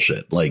Snyder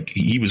bullshit. Like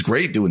he was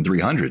great doing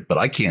 300, but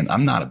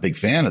I'm not a big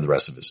fan of the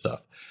rest of his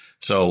stuff.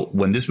 So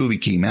when this movie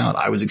came out,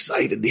 I was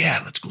excited.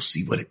 Yeah, let's go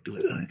see what it,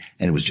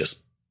 and it was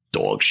just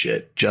dog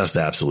shit, just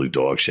absolute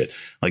dog shit.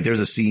 Like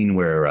there's a scene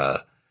where,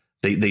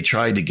 they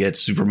tried to get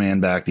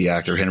Superman back, the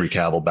actor Henry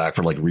Cavill back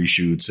for like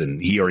reshoots.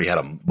 And he already had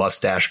a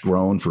mustache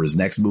grown for his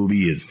next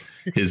movie, his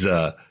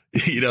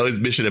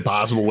Mission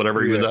Impossible,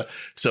 whatever he was.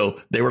 So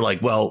they were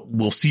like, well,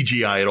 we'll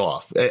CGI it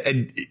off.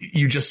 And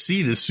you just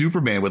see this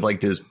Superman with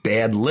like this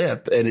bad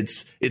lip and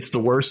it's the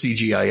worst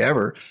CGI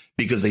ever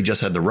because they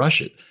just had to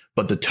rush it.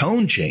 But the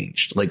tone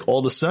changed. Like all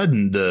of a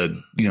sudden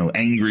the,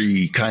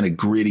 angry kind of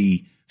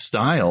gritty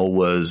style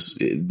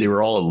they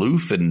were all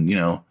aloof and,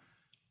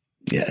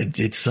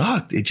 it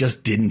sucked. It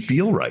just didn't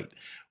feel right.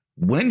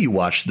 When you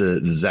watch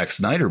the Zack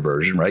Snyder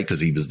version, right?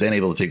 Because he was then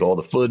able to take all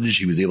the footage.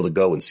 He was able to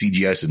go and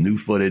CGI some new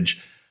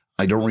footage.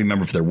 I don't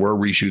remember if there were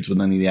reshoots with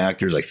any of the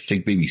actors. I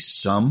think maybe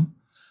some.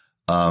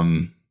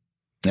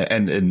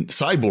 And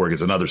Cyborg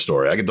is another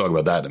story. I can talk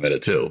about that in a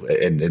minute too,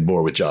 and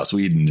more with Joss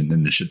Whedon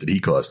and the shit that he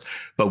caused.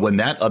 But when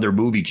that other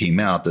movie came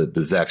out,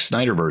 the Zack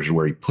Snyder version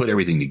where he put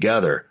everything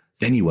together,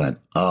 then you went,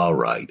 all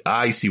right,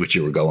 I see what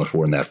you were going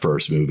for in that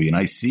first movie. And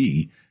I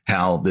see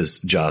how this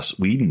Joss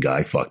Whedon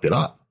guy fucked it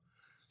up.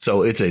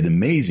 So it's an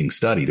amazing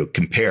study to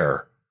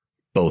compare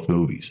both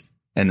movies.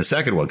 And the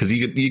second one, because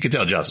you could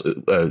tell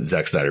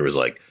Zack Snyder was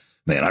like,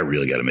 man, I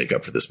really got to make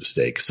up for this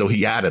mistake. So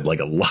he added like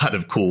a lot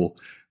of cool.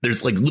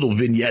 There's like little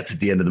vignettes at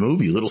the end of the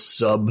movie, little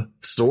sub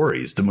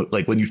stories to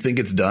like when you think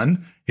it's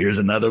done. Here's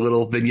another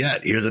little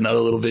vignette. Here's another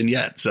little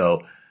vignette.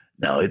 So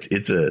no,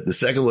 the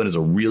second one is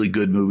a really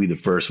good movie. The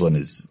first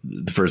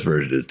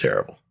version is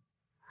terrible.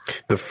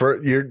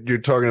 You're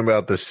talking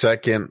about the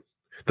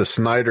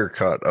Snyder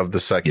cut of the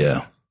second.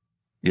 Yeah.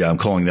 Yeah. I'm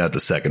calling that the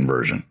second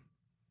version.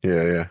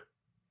 Yeah.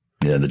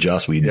 Yeah. The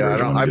Joss Whedon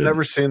version. I've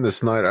never seen the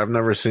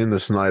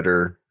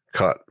Snyder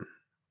cut.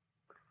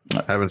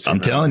 I haven't seen I'm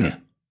telling you.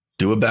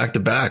 Do it back to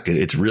back.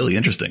 It's really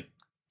interesting.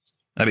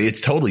 I mean,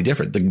 it's totally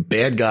different. The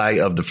bad guy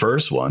of the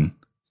first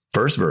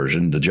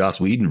version, the Joss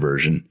Whedon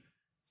version,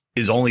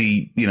 is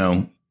only,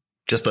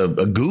 just a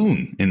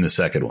goon in the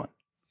second one.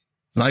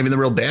 It's not even the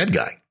real bad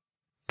guy,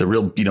 the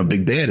real,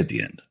 big bad at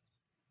the end.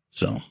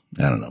 So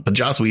I don't know. But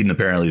Joss Whedon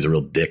apparently is a real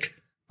dick.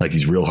 Like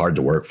he's real hard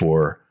to work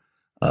for.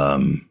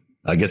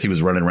 I guess he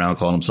was running around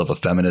calling himself a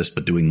feminist,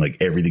 but doing like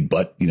everything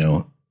but,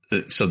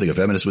 something a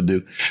feminist would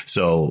do.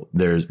 So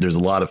there's a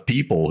lot of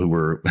people who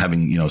were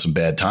having, some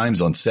bad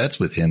times on sets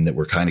with him that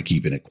were kind of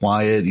keeping it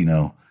quiet,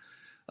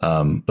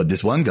 but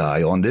this one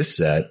guy on this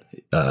set,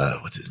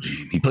 what's his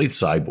name? He played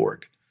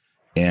Cyborg,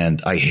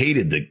 and I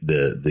hated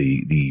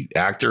the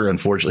actor.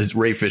 Unfortunately,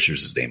 Ray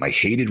Fisher's his name. I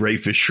hated Ray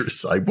Fisher as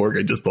Cyborg.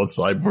 I just thought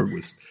Cyborg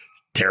was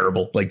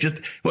terrible. Like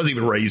it wasn't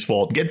even Ray's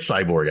fault. Get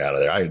Cyborg out of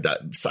there.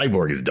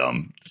 Cyborg is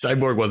dumb.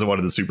 Cyborg wasn't one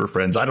of the super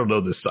friends. I don't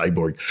know this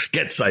Cyborg.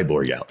 Get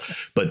Cyborg out.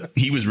 But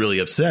he was really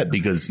upset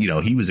because,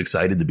 he was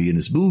excited to be in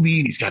this movie.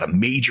 And he's got a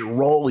major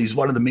role. He's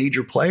one of the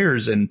major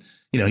players. And,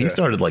 he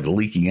started like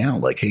leaking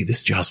out like, hey,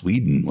 this Joss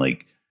Whedon,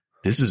 like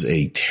this is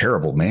a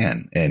terrible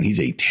man and he's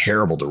a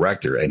terrible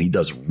director and he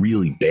does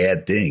really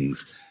bad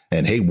things.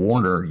 And hey,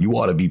 Warner, you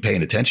ought to be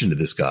paying attention to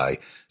this guy.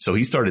 So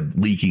he started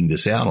leaking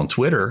this out on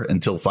Twitter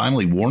until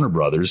finally Warner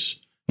Brothers,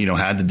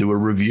 had to do a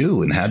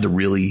review and had to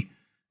really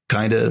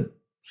kind of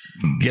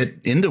get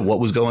into what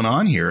was going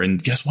on here.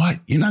 And guess what?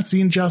 You're not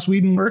seeing Joss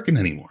Whedon working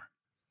anymore.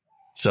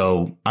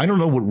 So I don't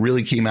know what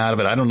really came out of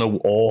it. I don't know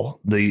all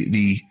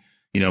the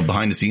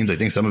behind the scenes. I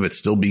think some of it's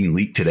still being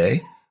leaked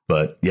today.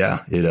 But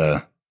yeah,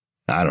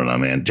 I don't know,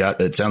 man.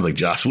 It sounds like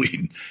Joss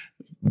Whedon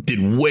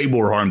did way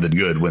more harm than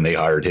good when they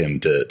hired him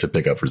to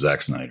pick up for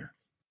Zack Snyder.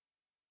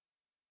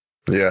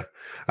 Yeah.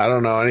 I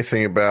don't know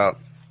anything about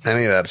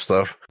any of that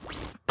stuff.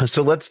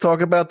 So let's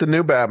talk about the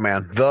new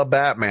Batman, The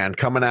Batman,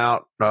 coming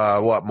out,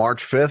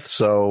 March 5th.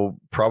 So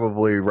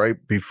probably right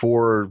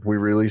before we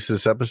release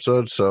this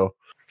episode. So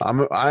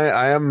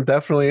I am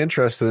definitely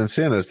interested in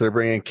seeing this. They're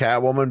bringing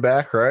Catwoman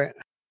back, right?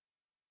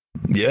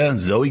 Yeah.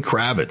 Zoe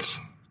Kravitz.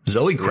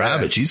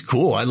 She's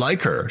cool. I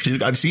like her.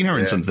 I've seen her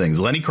in some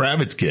things. Lenny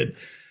Kravitz kid.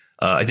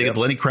 I think it's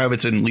Lenny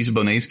Kravitz and Lisa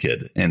Bonet's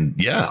kid. And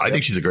I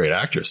think she's a great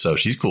actress. So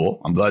she's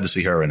cool. I'm glad to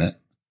see her in it.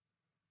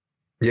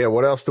 Yeah.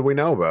 What else do we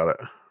know about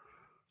it?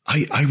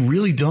 I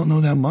really don't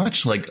know that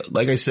much. Like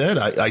I said,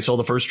 I saw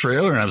the first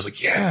trailer and I was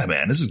like, yeah,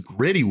 man, this is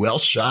gritty, well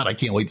shot. I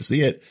can't wait to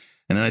see it.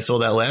 And then I saw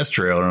that last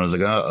trailer and I was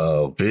like,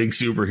 uh-oh, big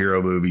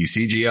superhero movie,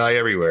 CGI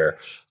everywhere.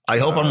 I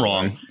hope I'm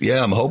wrong.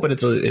 Yeah, I'm hoping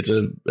it's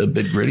a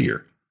bit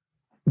grittier.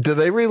 Do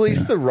they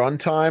release the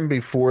runtime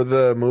before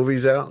the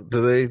movie's out?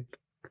 Do they?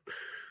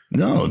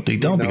 No, they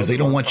don't, because they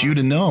don't want you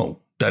to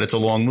know that it's a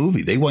long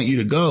movie. They want you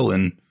to go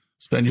and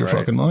spend your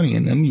fucking money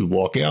and then you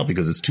walk out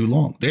because it's too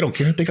long. They don't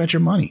care. They got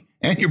your money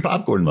and your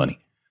popcorn money.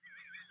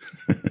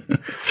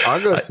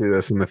 I'll go see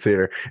this in the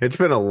theater. It's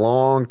been a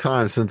long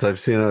time since I've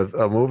seen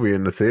a movie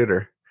in the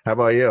theater. How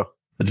about you?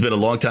 It's been a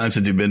long time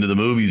since you've been to the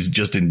movies,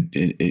 just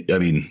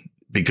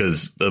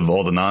because of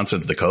all the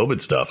nonsense, the COVID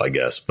stuff, I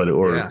guess. But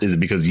is it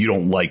because you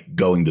don't like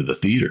going to the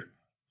theater?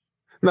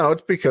 No,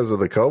 it's because of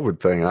the COVID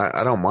thing.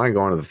 I don't mind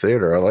going to the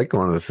theater. I like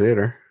going to the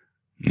theater.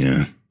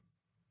 Yeah.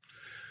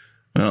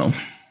 Well,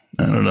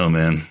 I don't know,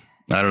 man.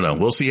 I don't know.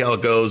 We'll see how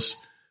it goes.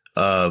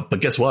 But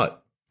guess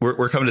what?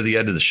 We're coming to the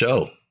end of the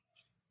show.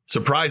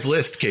 Surprise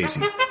list,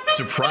 Casey.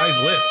 Surprise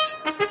list.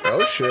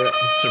 Oh, shit.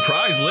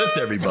 Surprise list,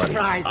 everybody.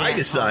 Surprise, I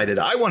decided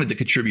I wanted to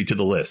contribute to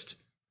the list.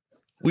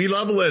 We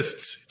love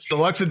lists. It's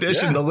Deluxe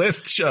Edition, the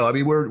list show. I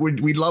mean,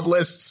 we love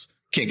lists.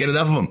 Can't get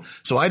enough of them.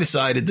 So I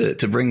decided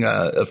to bring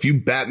a few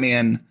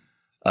Batman,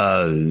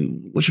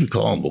 what should we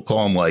call them? We'll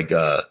call them like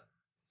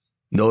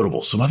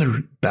notables, some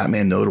other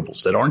Batman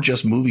notables that aren't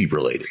just movie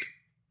related.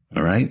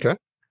 All right. Okay.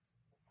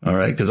 All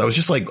right. Because I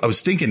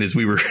was thinking as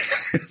we were,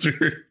 I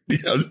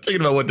was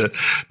thinking about what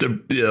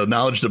the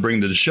knowledge to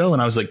bring to the show.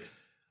 And I was like,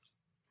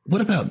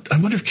 I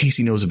wonder if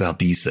Casey knows about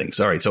these things.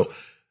 All right. So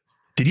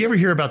did you ever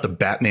hear about the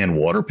Batman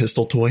water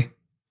pistol toy?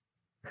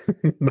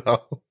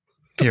 No.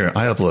 Here,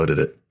 I uploaded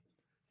it.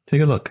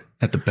 Take a look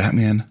at the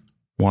Batman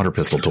water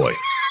pistol toy.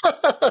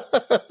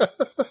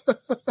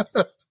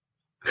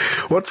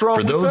 What's wrong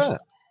with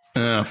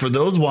that? For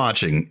those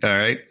watching, all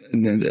right,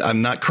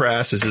 I'm not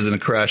crass. This isn't a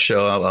crass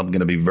show. I'm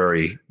going to be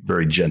very,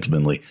 very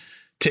gentlemanly.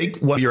 Take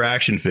one of your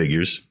action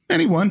figures,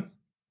 anyone,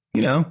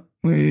 you know,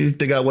 if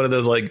they got one of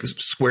those like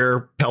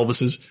square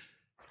pelvises,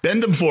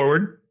 bend them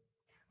forward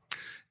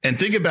and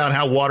think about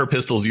how water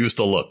pistols used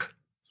to look.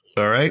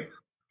 All right.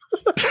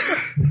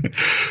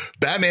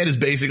 Batman is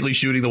basically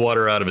shooting the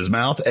water out of his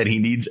mouth and he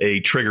needs a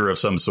trigger of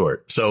some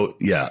sort. So,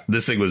 yeah,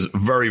 this thing was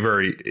very,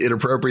 very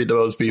inappropriate to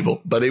most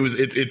people. But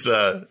it's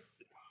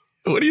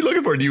what are you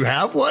looking for? Do you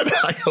have one?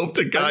 I hope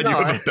to God you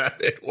have a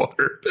Batman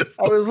water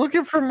pistol. I was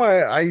looking for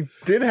I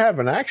did have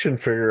an action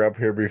figure up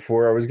here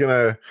before. I was going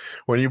to,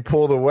 when you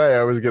pulled away,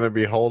 I was going to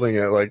be holding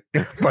it like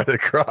by the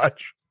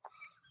crotch.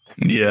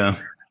 Yeah,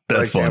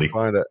 that's funny. Can't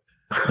find it.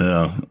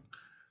 Yeah.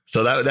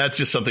 So that's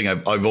just something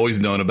I've always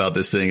known about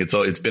this thing.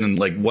 It's been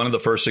like one of the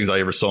first things I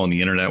ever saw on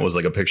the internet was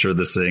like a picture of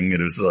this thing. And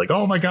it was like,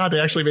 oh, my God,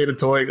 they actually made a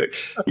toy. Like,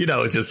 you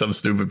know, it's just some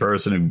stupid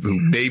person who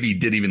maybe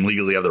didn't even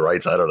legally have the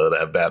rights. I don't know, to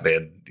have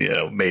Batman, you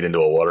know, made into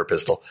a water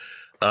pistol.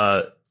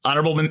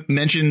 Honorable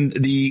mention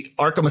the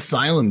Arkham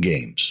Asylum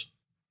games.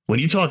 When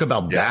you talk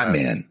about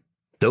Batman,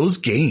 those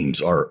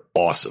games are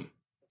awesome.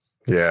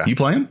 Yeah. You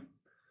play them?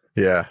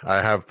 Yeah,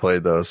 I have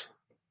played those.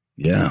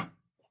 Yeah.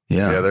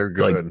 Yeah. Yeah, they're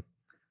good. Like,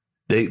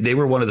 They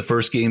were one of the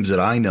first games that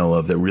I know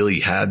of that really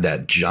had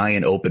that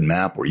giant open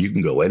map where you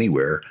can go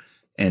anywhere,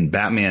 and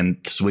Batman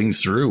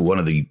swings through one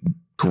of the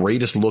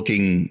greatest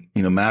looking,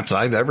 you know, maps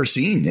I've ever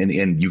seen.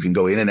 And you can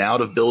go in and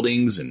out of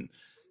buildings and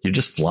you're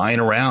just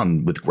flying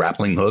around with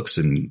grappling hooks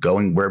and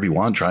going wherever you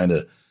want, trying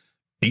to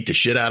beat the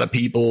shit out of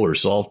people or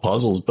solve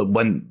puzzles. But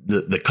when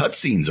the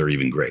cutscenes are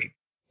even great.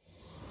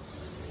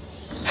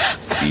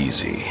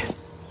 Easy.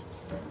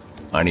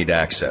 I need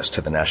access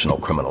to the National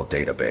Criminal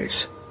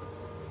Database.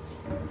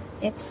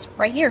 It's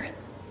right here.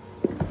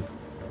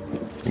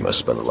 You must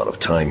spend a lot of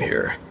time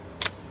here.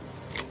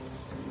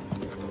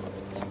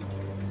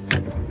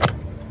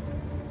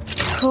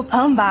 Cool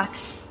poem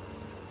box.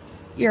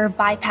 You're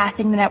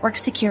bypassing the network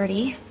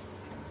security.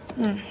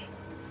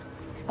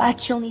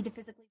 But you'll need to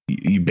physically...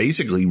 You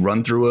basically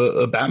run through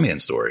a Batman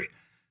story.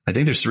 I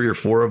think there's 3 or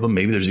 4 of them.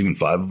 Maybe there's even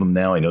 5 of them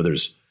now. I know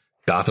there's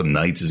Gotham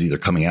Knights is either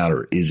coming out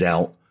or is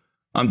out.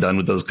 I'm done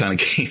with those kind of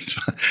games.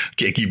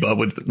 Can't keep up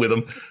with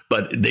them,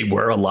 but they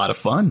were a lot of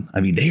fun. I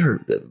mean,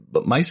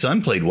 but my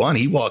son played one.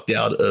 He walked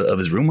out of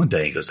his room one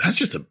day. He goes, that's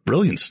just a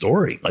brilliant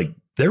story. Like,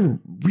 they're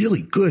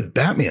really good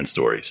Batman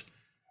stories.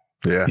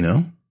 Yeah. You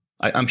know,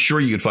 I'm sure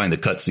you could find the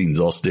cutscenes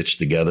all stitched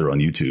together on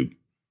YouTube.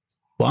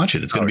 Watch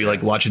it. It's going to be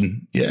like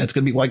watching. Yeah. It's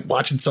going to be like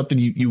watching something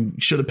you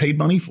should have paid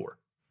money for.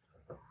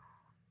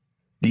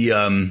 The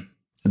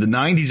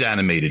 90s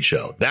animated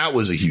show, that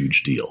was a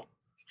huge deal.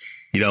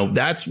 You know,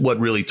 that's what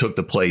really took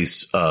the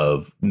place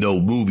of no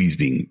movies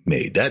being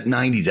made. That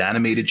 90s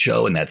animated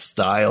show and that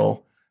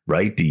style,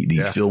 right?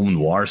 The film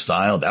noir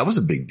style, that was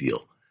a big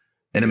deal.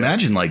 And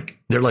imagine like,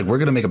 they're like, we're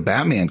going to make a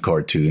Batman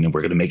cartoon and we're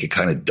going to make it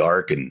kind of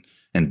dark and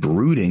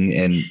brooding.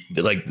 And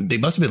like, they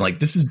must have been like,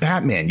 this is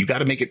Batman. You got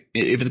to make it.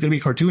 If it's going to be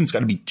a cartoon, it's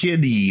got to be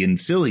kiddie and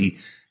silly.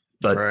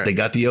 But they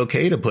got the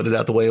okay to put it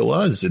out the way it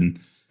was.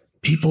 And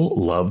people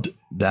loved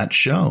that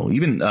show.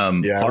 Even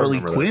Harley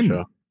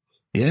Quinn.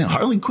 Yeah,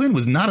 Harley Quinn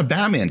was not a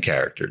Batman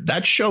character.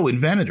 That show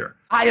invented her.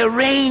 I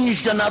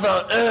arranged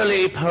another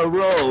early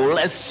parole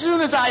as soon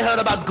as I heard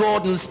about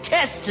Gordon's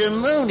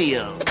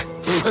testimonial.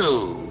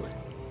 Pooh.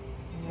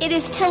 It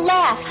is to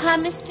laugh, huh,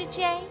 Mr.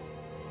 J?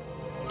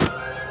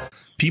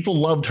 People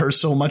loved her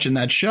so much in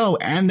that show,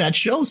 and that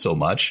show so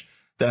much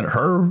that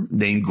her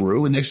name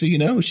grew. And next thing you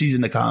know, she's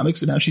in the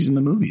comics and now she's in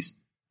the movies.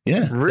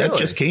 Yeah, really? That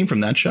just came from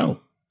that show.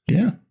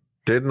 Yeah.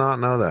 Did not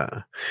know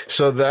that.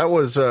 So that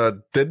was,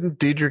 didn't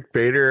Diedrich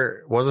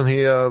Bader, wasn't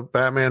he a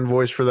Batman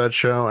voice for that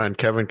show? And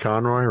Kevin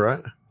Conroy,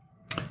 right?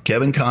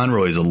 Kevin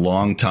Conroy is a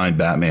longtime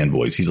Batman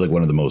voice. He's like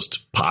one of the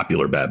most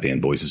popular Batman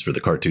voices for the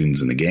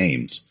cartoons and the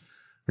games.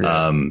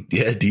 Yeah,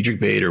 Diedrich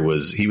Bader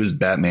was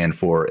Batman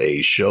for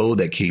a show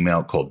that came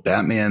out called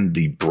Batman,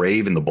 the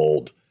Brave and the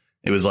Bold.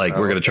 It was like,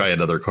 we're going to try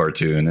another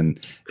cartoon.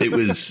 And it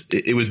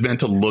was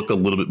meant to look a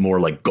little bit more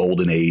like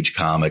Golden Age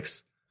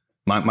comics.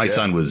 My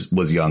son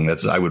was young.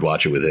 I would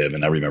watch it with him.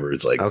 And I remember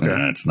it's like,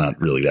 it's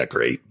not really that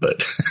great,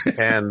 but.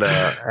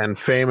 and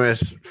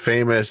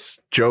famous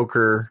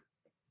Joker,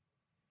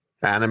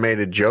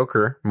 animated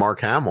Joker,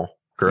 Mark Hamill,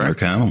 correct? Mark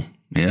Hamill.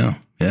 Yeah.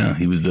 Yeah.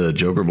 He was the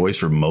Joker voice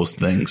for most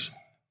things.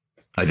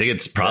 I think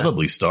it's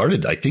probably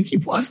started. I think he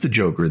was the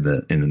Joker in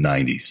the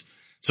 90s.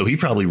 So he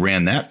probably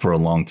ran that for a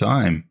long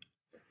time.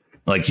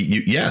 Like,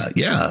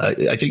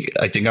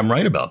 I think I'm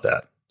right about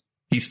that.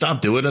 He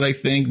stopped doing it, I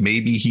think.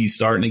 Maybe he's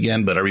starting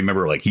again, but I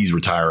remember like he's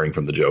retiring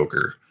from the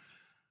Joker.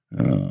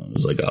 I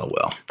was like, oh,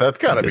 well. That's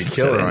got to be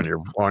killer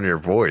on your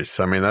voice.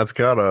 I mean, that's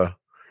got to,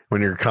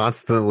 when you're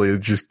constantly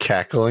just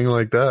cackling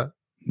like that.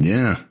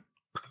 Yeah.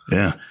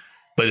 Yeah.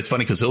 But it's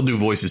funny because he'll do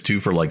voices, too,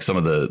 for like some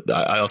of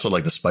I also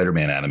like the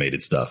Spider-Man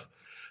animated stuff.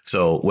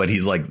 So when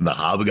he's like the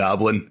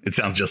hobgoblin, it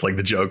sounds just like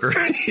the Joker.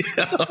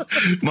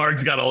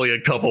 Mark's got only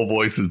a couple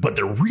voices, but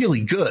they're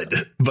really good.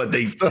 But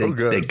they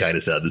kind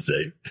of sound the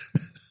same.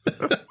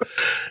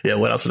 Yeah.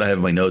 What else did I have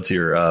in my notes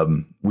here?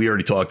 We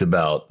already talked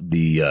about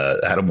the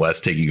Adam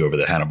West taking over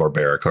the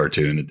Hanna-Barbera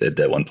cartoon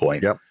at one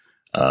point. Yep.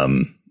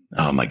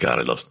 Oh my God,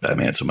 I loved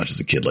Batman so much as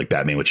a kid. Like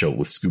Batman would show up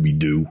with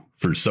Scooby-Doo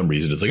for some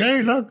reason. It's like,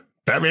 hey, look,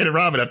 Batman and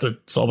Robin have to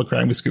solve a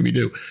crime with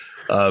Scooby-Doo.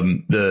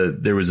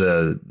 There was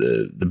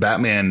the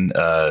Batman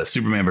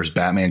Superman versus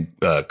Batman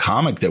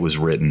comic that was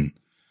written,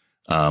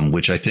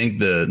 which I think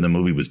the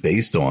movie was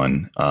based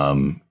on.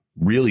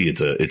 Really,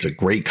 it's a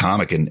great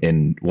comic,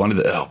 and one of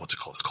the what's it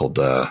called? It's called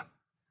do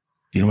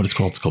you know what it's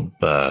called? It's called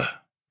Hi,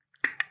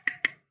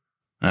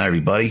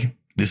 everybody.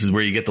 This is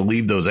where you get to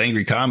leave those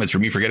angry comments for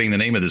me forgetting the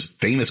name of this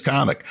famous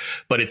comic.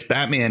 But it's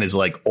Batman is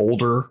like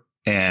older.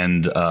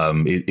 And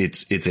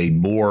it's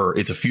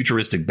a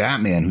futuristic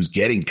Batman who's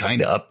getting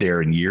kind of up there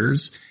in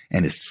years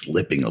and is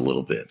slipping a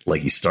little bit.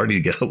 Like he's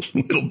starting to get a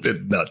little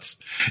bit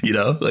nuts,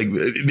 like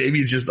maybe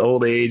it's just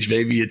old age.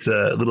 Maybe it's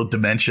a little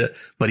dementia,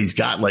 but he's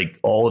got like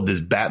all of this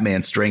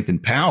Batman strength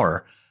and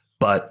power.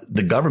 But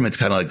the government's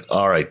kind of like,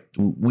 all right,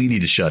 we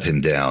need to shut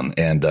him down.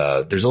 And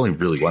there's only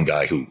really one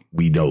guy who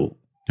we know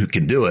who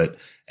can do it.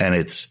 And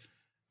it's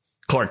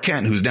Clark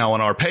Kent, who's now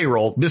on our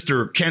payroll.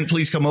 Mr. Kent,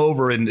 please come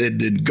over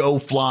and go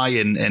fly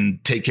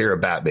and take care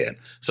of Batman.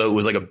 So it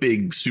was like a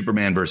big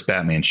Superman versus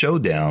Batman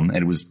showdown. And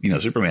it was,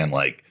 Superman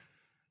like,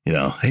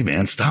 hey,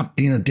 man, stop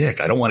being a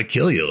dick. I don't want to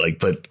kill you. Like,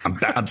 but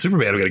I'm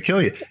Superman. I'm going to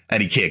kill you.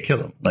 And he can't kill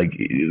him. Like,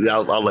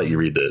 I'll let you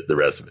read the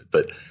rest of it.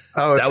 But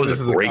that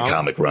was a great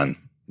comic run.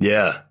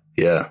 Yeah.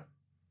 It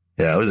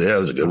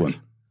was a good one.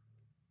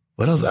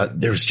 What else?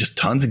 There's just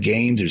tons of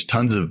games. There's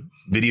tons of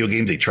video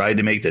games they tried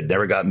to make that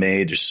never got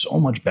made. There's so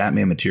much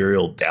Batman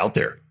material out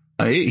there.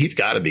 I mean, he's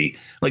got to be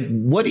like,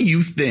 what do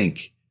you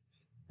think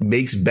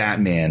makes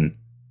Batman,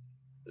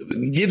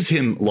 gives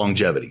him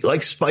longevity?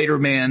 Like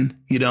Spider-Man,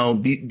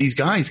 these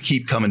guys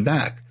keep coming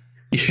back.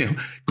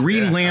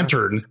 Green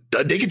Lantern,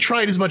 they can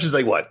try it as much as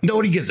they want.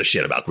 Nobody gives a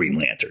shit about Green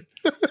Lantern.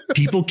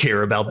 People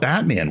care about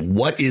Batman.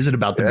 What is it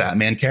about the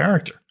Batman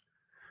character?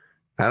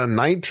 Out of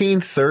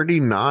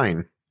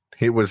 1939,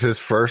 it was his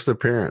first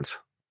appearance.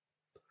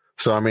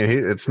 So, I mean,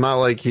 it's not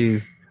like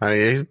he's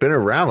been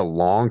around a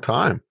long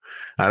time.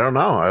 I don't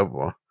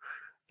know.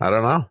 I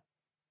don't know.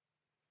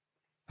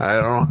 I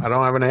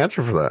don't have an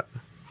answer for that.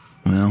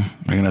 Well,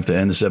 we're going to have to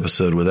end this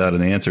episode without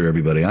an answer,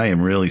 everybody. I am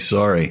really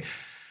sorry.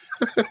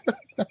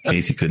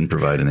 Casey couldn't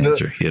provide an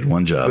answer. He had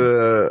one job.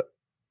 The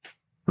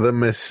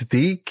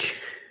mystique,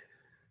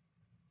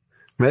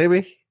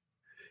 maybe?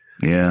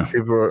 Yeah.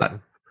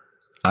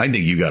 I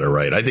think you got it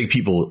right. I think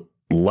people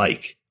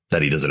like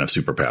that he doesn't have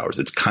superpowers.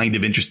 It's kind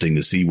of interesting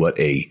to see what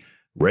a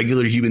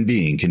regular human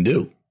being can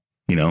do,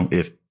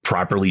 if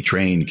properly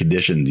trained,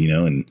 conditioned,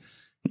 and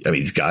I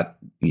mean,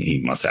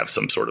 he must have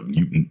some sort of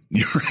mutant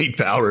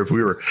power. If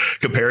we were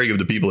comparing him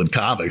to people in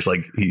comics,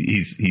 like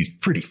he's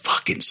pretty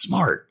fucking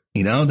smart.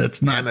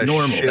 That's not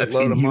normal. That's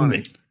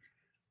inhuman.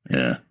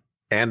 Yeah.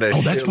 And a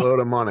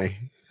shitload of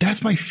money.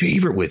 That's my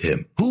favorite with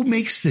him. Who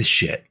makes this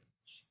shit?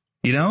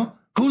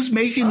 Who's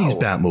making these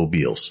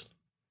Batmobiles?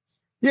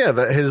 Yeah,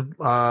 his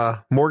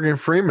Morgan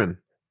Freeman.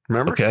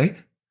 Remember? Okay.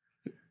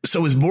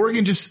 So is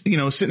Morgan just,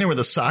 sitting there with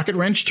a socket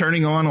wrench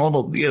turning on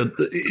all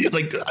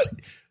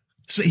the,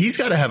 so he's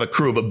got to have a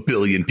crew of 1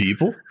 billion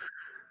people.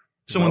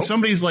 So when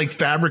somebody's like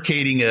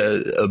fabricating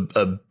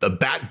a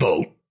bat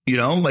boat,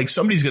 like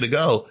somebody's going to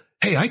go,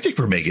 hey, I think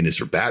we're making this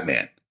for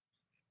Batman.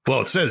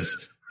 Well, it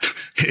says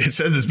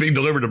it's being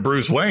delivered to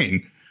Bruce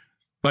Wayne.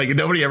 Like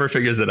nobody ever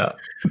figures it out.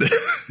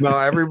 No,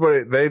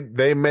 everybody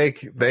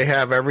they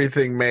have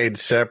everything made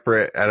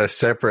separate at a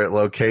separate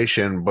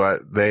location,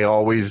 but they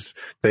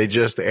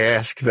just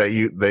ask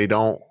that they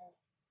don't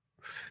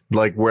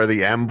like where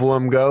the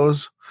emblem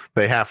goes.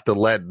 They have to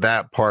let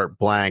that part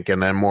blank,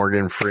 and then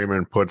Morgan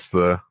Freeman puts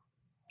the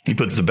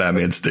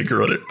Batman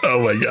sticker on it.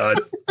 Oh my God.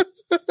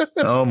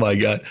 Oh my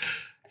God.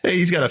 Hey,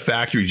 he's got a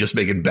factory just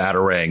making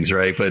batarangs,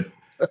 right? But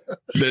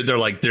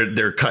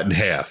they're cut in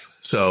half.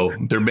 So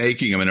they're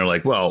making them and they're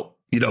like, well,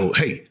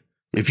 hey,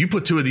 if you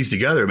put 2 of these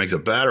together, it makes a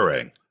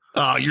batarang.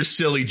 Oh, you're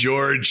silly,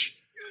 George.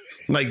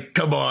 Like,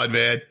 come on,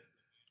 man.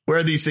 Where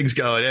are these things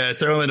going? Yeah,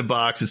 throw them in a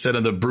box and send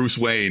them to Bruce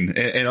Wayne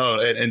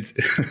and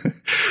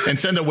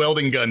send a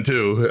welding gun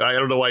too. I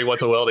don't know why he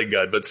wants a welding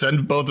gun, but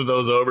send both of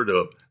those over to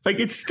him. Like,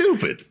 it's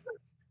stupid.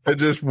 And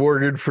just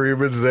Morgan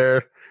Freeman's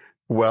there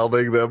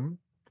welding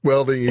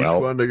each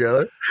one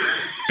together.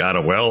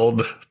 Gotta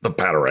weld the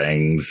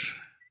batarangs.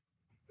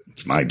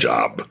 It's my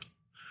job.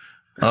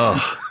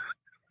 Oh,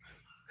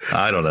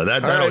 I don't know.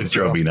 That always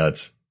drove me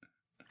nuts.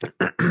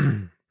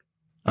 I'm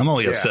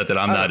only upset that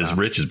I'm not as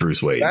rich as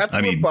Bruce Wayne. That's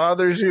what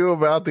bothers you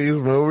about these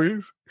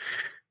movies?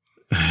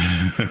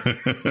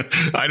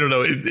 I don't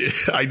know.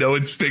 I know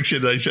it's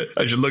fiction. I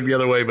should look the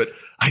other way, but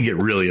I get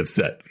really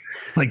upset.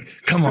 Like,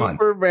 come on.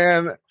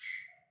 Superman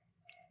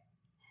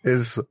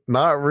is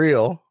not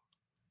real.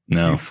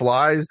 No. He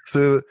flies.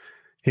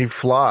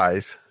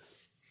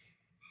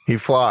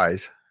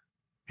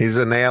 He He's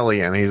an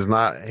alien.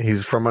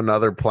 He's from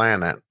another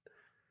planet.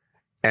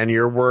 And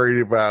you're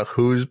worried about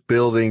who's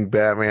building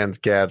Batman's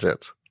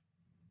gadgets.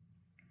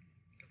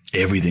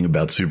 Everything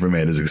about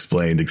Superman is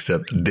explained,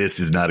 except this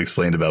is not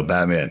explained about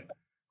Batman.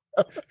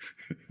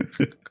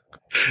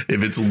 If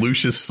it's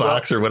Lucius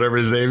Fox or whatever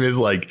his name is,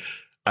 like,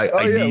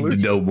 I need to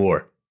know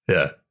more.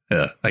 Yeah.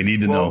 I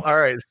need to know. All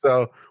right.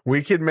 So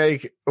we can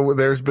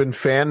there's been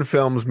fan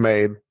films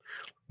made.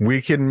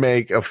 We can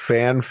make a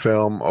fan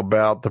film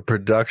about the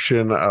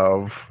production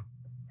of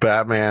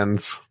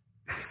Batman's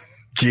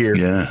gear.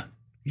 Yeah.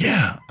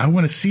 Yeah. I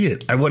want to see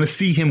it. I want to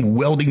see him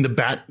welding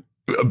the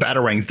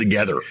batarangs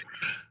together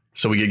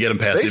so we can get him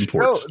past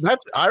imports.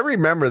 I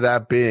remember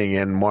that being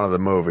in one of the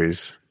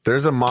movies.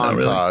 There's a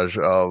montage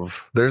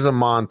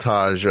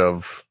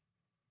of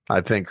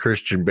I think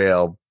Christian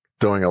Bale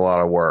doing a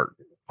lot of work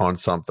on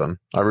something.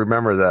 I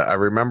remember that. I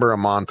remember a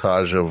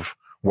montage of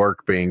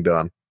work being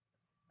done.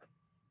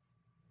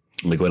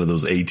 Like one of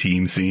those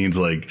A-Team scenes,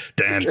 like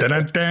dun, dun,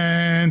 dun,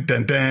 dun,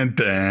 dun, dun,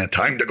 dun,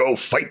 time to go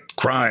fight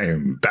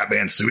crime.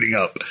 Batman suiting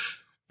up.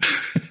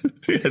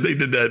 Yeah, they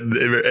did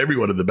that. Every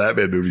one of the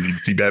Batman movies, you'd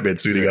see Batman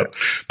suiting up,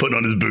 putting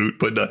on his boot,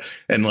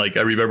 and like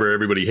I remember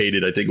everybody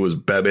hated. I think it was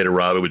Batman and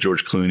Robin with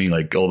George Clooney.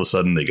 Like all of a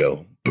sudden they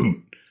go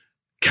boot,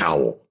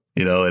 cowl,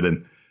 and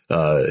then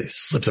he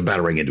slips a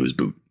batarang into his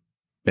boot,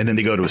 and then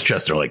they go to his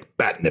chest. They're like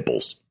bat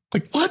nipples.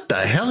 Like what the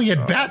hell? He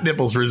had bat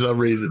nipples for some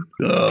reason.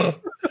 Oh.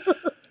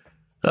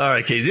 All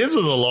right, Casey, this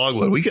was a long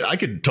one. I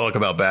could talk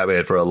about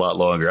Batman for a lot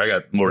longer. I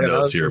got more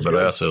notes here, but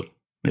good. I also,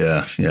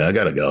 I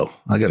gotta go,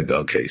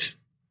 Case.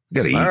 I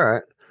gotta eat. All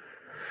right.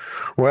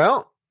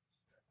 Well,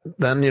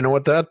 then you know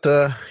what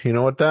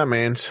that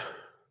means.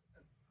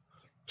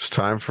 It's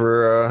time for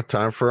our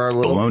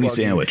little bologna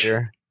sandwich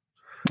here.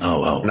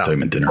 Oh, no,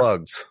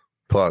 dinner.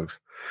 Plugs.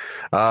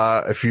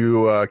 If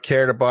you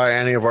care to buy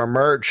any of our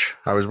merch,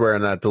 I was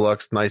wearing that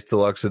nice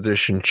deluxe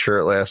edition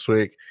shirt last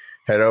week.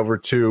 Head over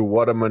to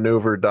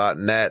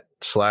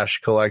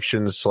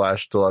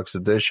whatamaneuver.net/collections/deluxe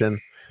edition.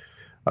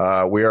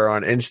 We are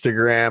on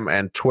Instagram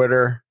and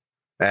Twitter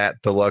at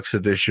Deluxe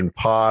Edition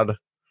Pod.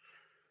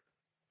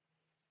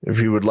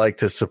 If you would like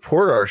to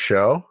support our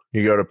show,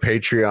 you go to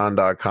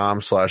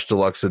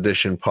patreon.com/Deluxe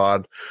Edition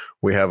Pod.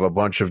 We have a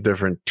bunch of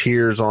different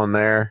tiers on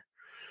there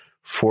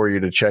for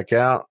you to check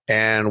out.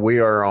 And we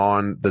are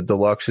on the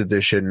Deluxe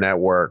Edition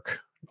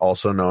Network,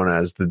 also known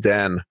as The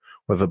Den,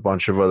 with a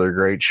bunch of other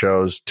great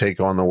shows: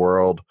 Take on the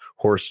World,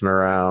 Horsing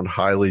Around,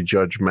 Highly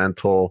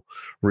Judgmental,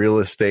 Real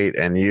Estate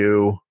and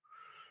You,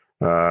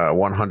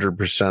 100%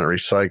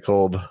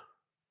 Recycled. I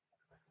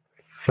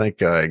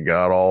think I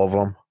got all of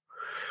them.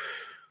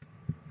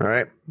 All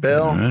right,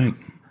 Bill. All right.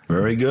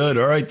 Very good.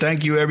 All right.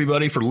 Thank you,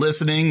 everybody, for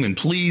listening. And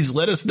please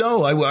let us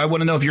know. I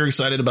want to know if you're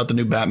excited about the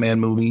new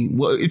Batman movie.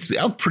 Well, it's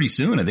out pretty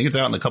soon. I think it's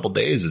out in a couple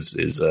days.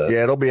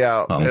 Yeah, it'll be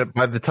out.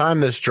 By the time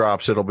this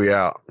drops, it'll be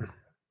out.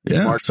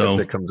 Yeah, March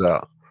 5th it comes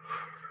out.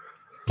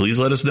 Please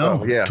let us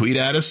know. Tweet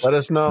at us. Let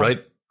us know.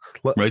 Write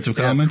some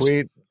comments.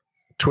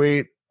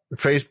 Tweet.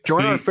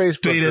 Join our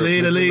Facebook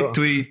group.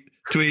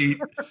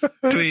 Tweet.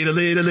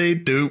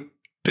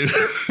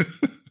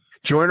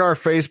 Join our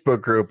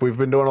Facebook group. We've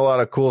been doing a lot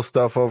of cool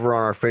stuff over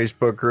on our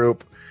Facebook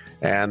group.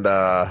 And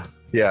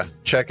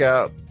check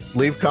out,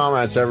 leave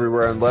comments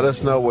everywhere and let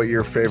us know what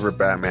your favorite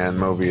Batman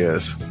movie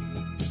is.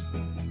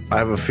 I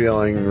have a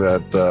feeling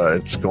that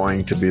it's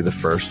going to be the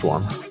first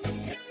one.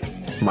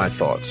 My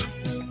thoughts.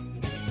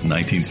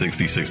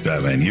 1966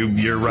 Batman.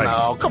 You're right.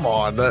 No, come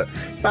on.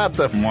 Not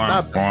the first one.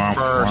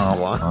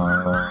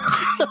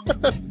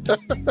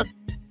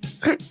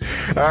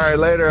 All right,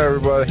 later,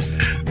 everybody.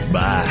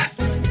 Bye.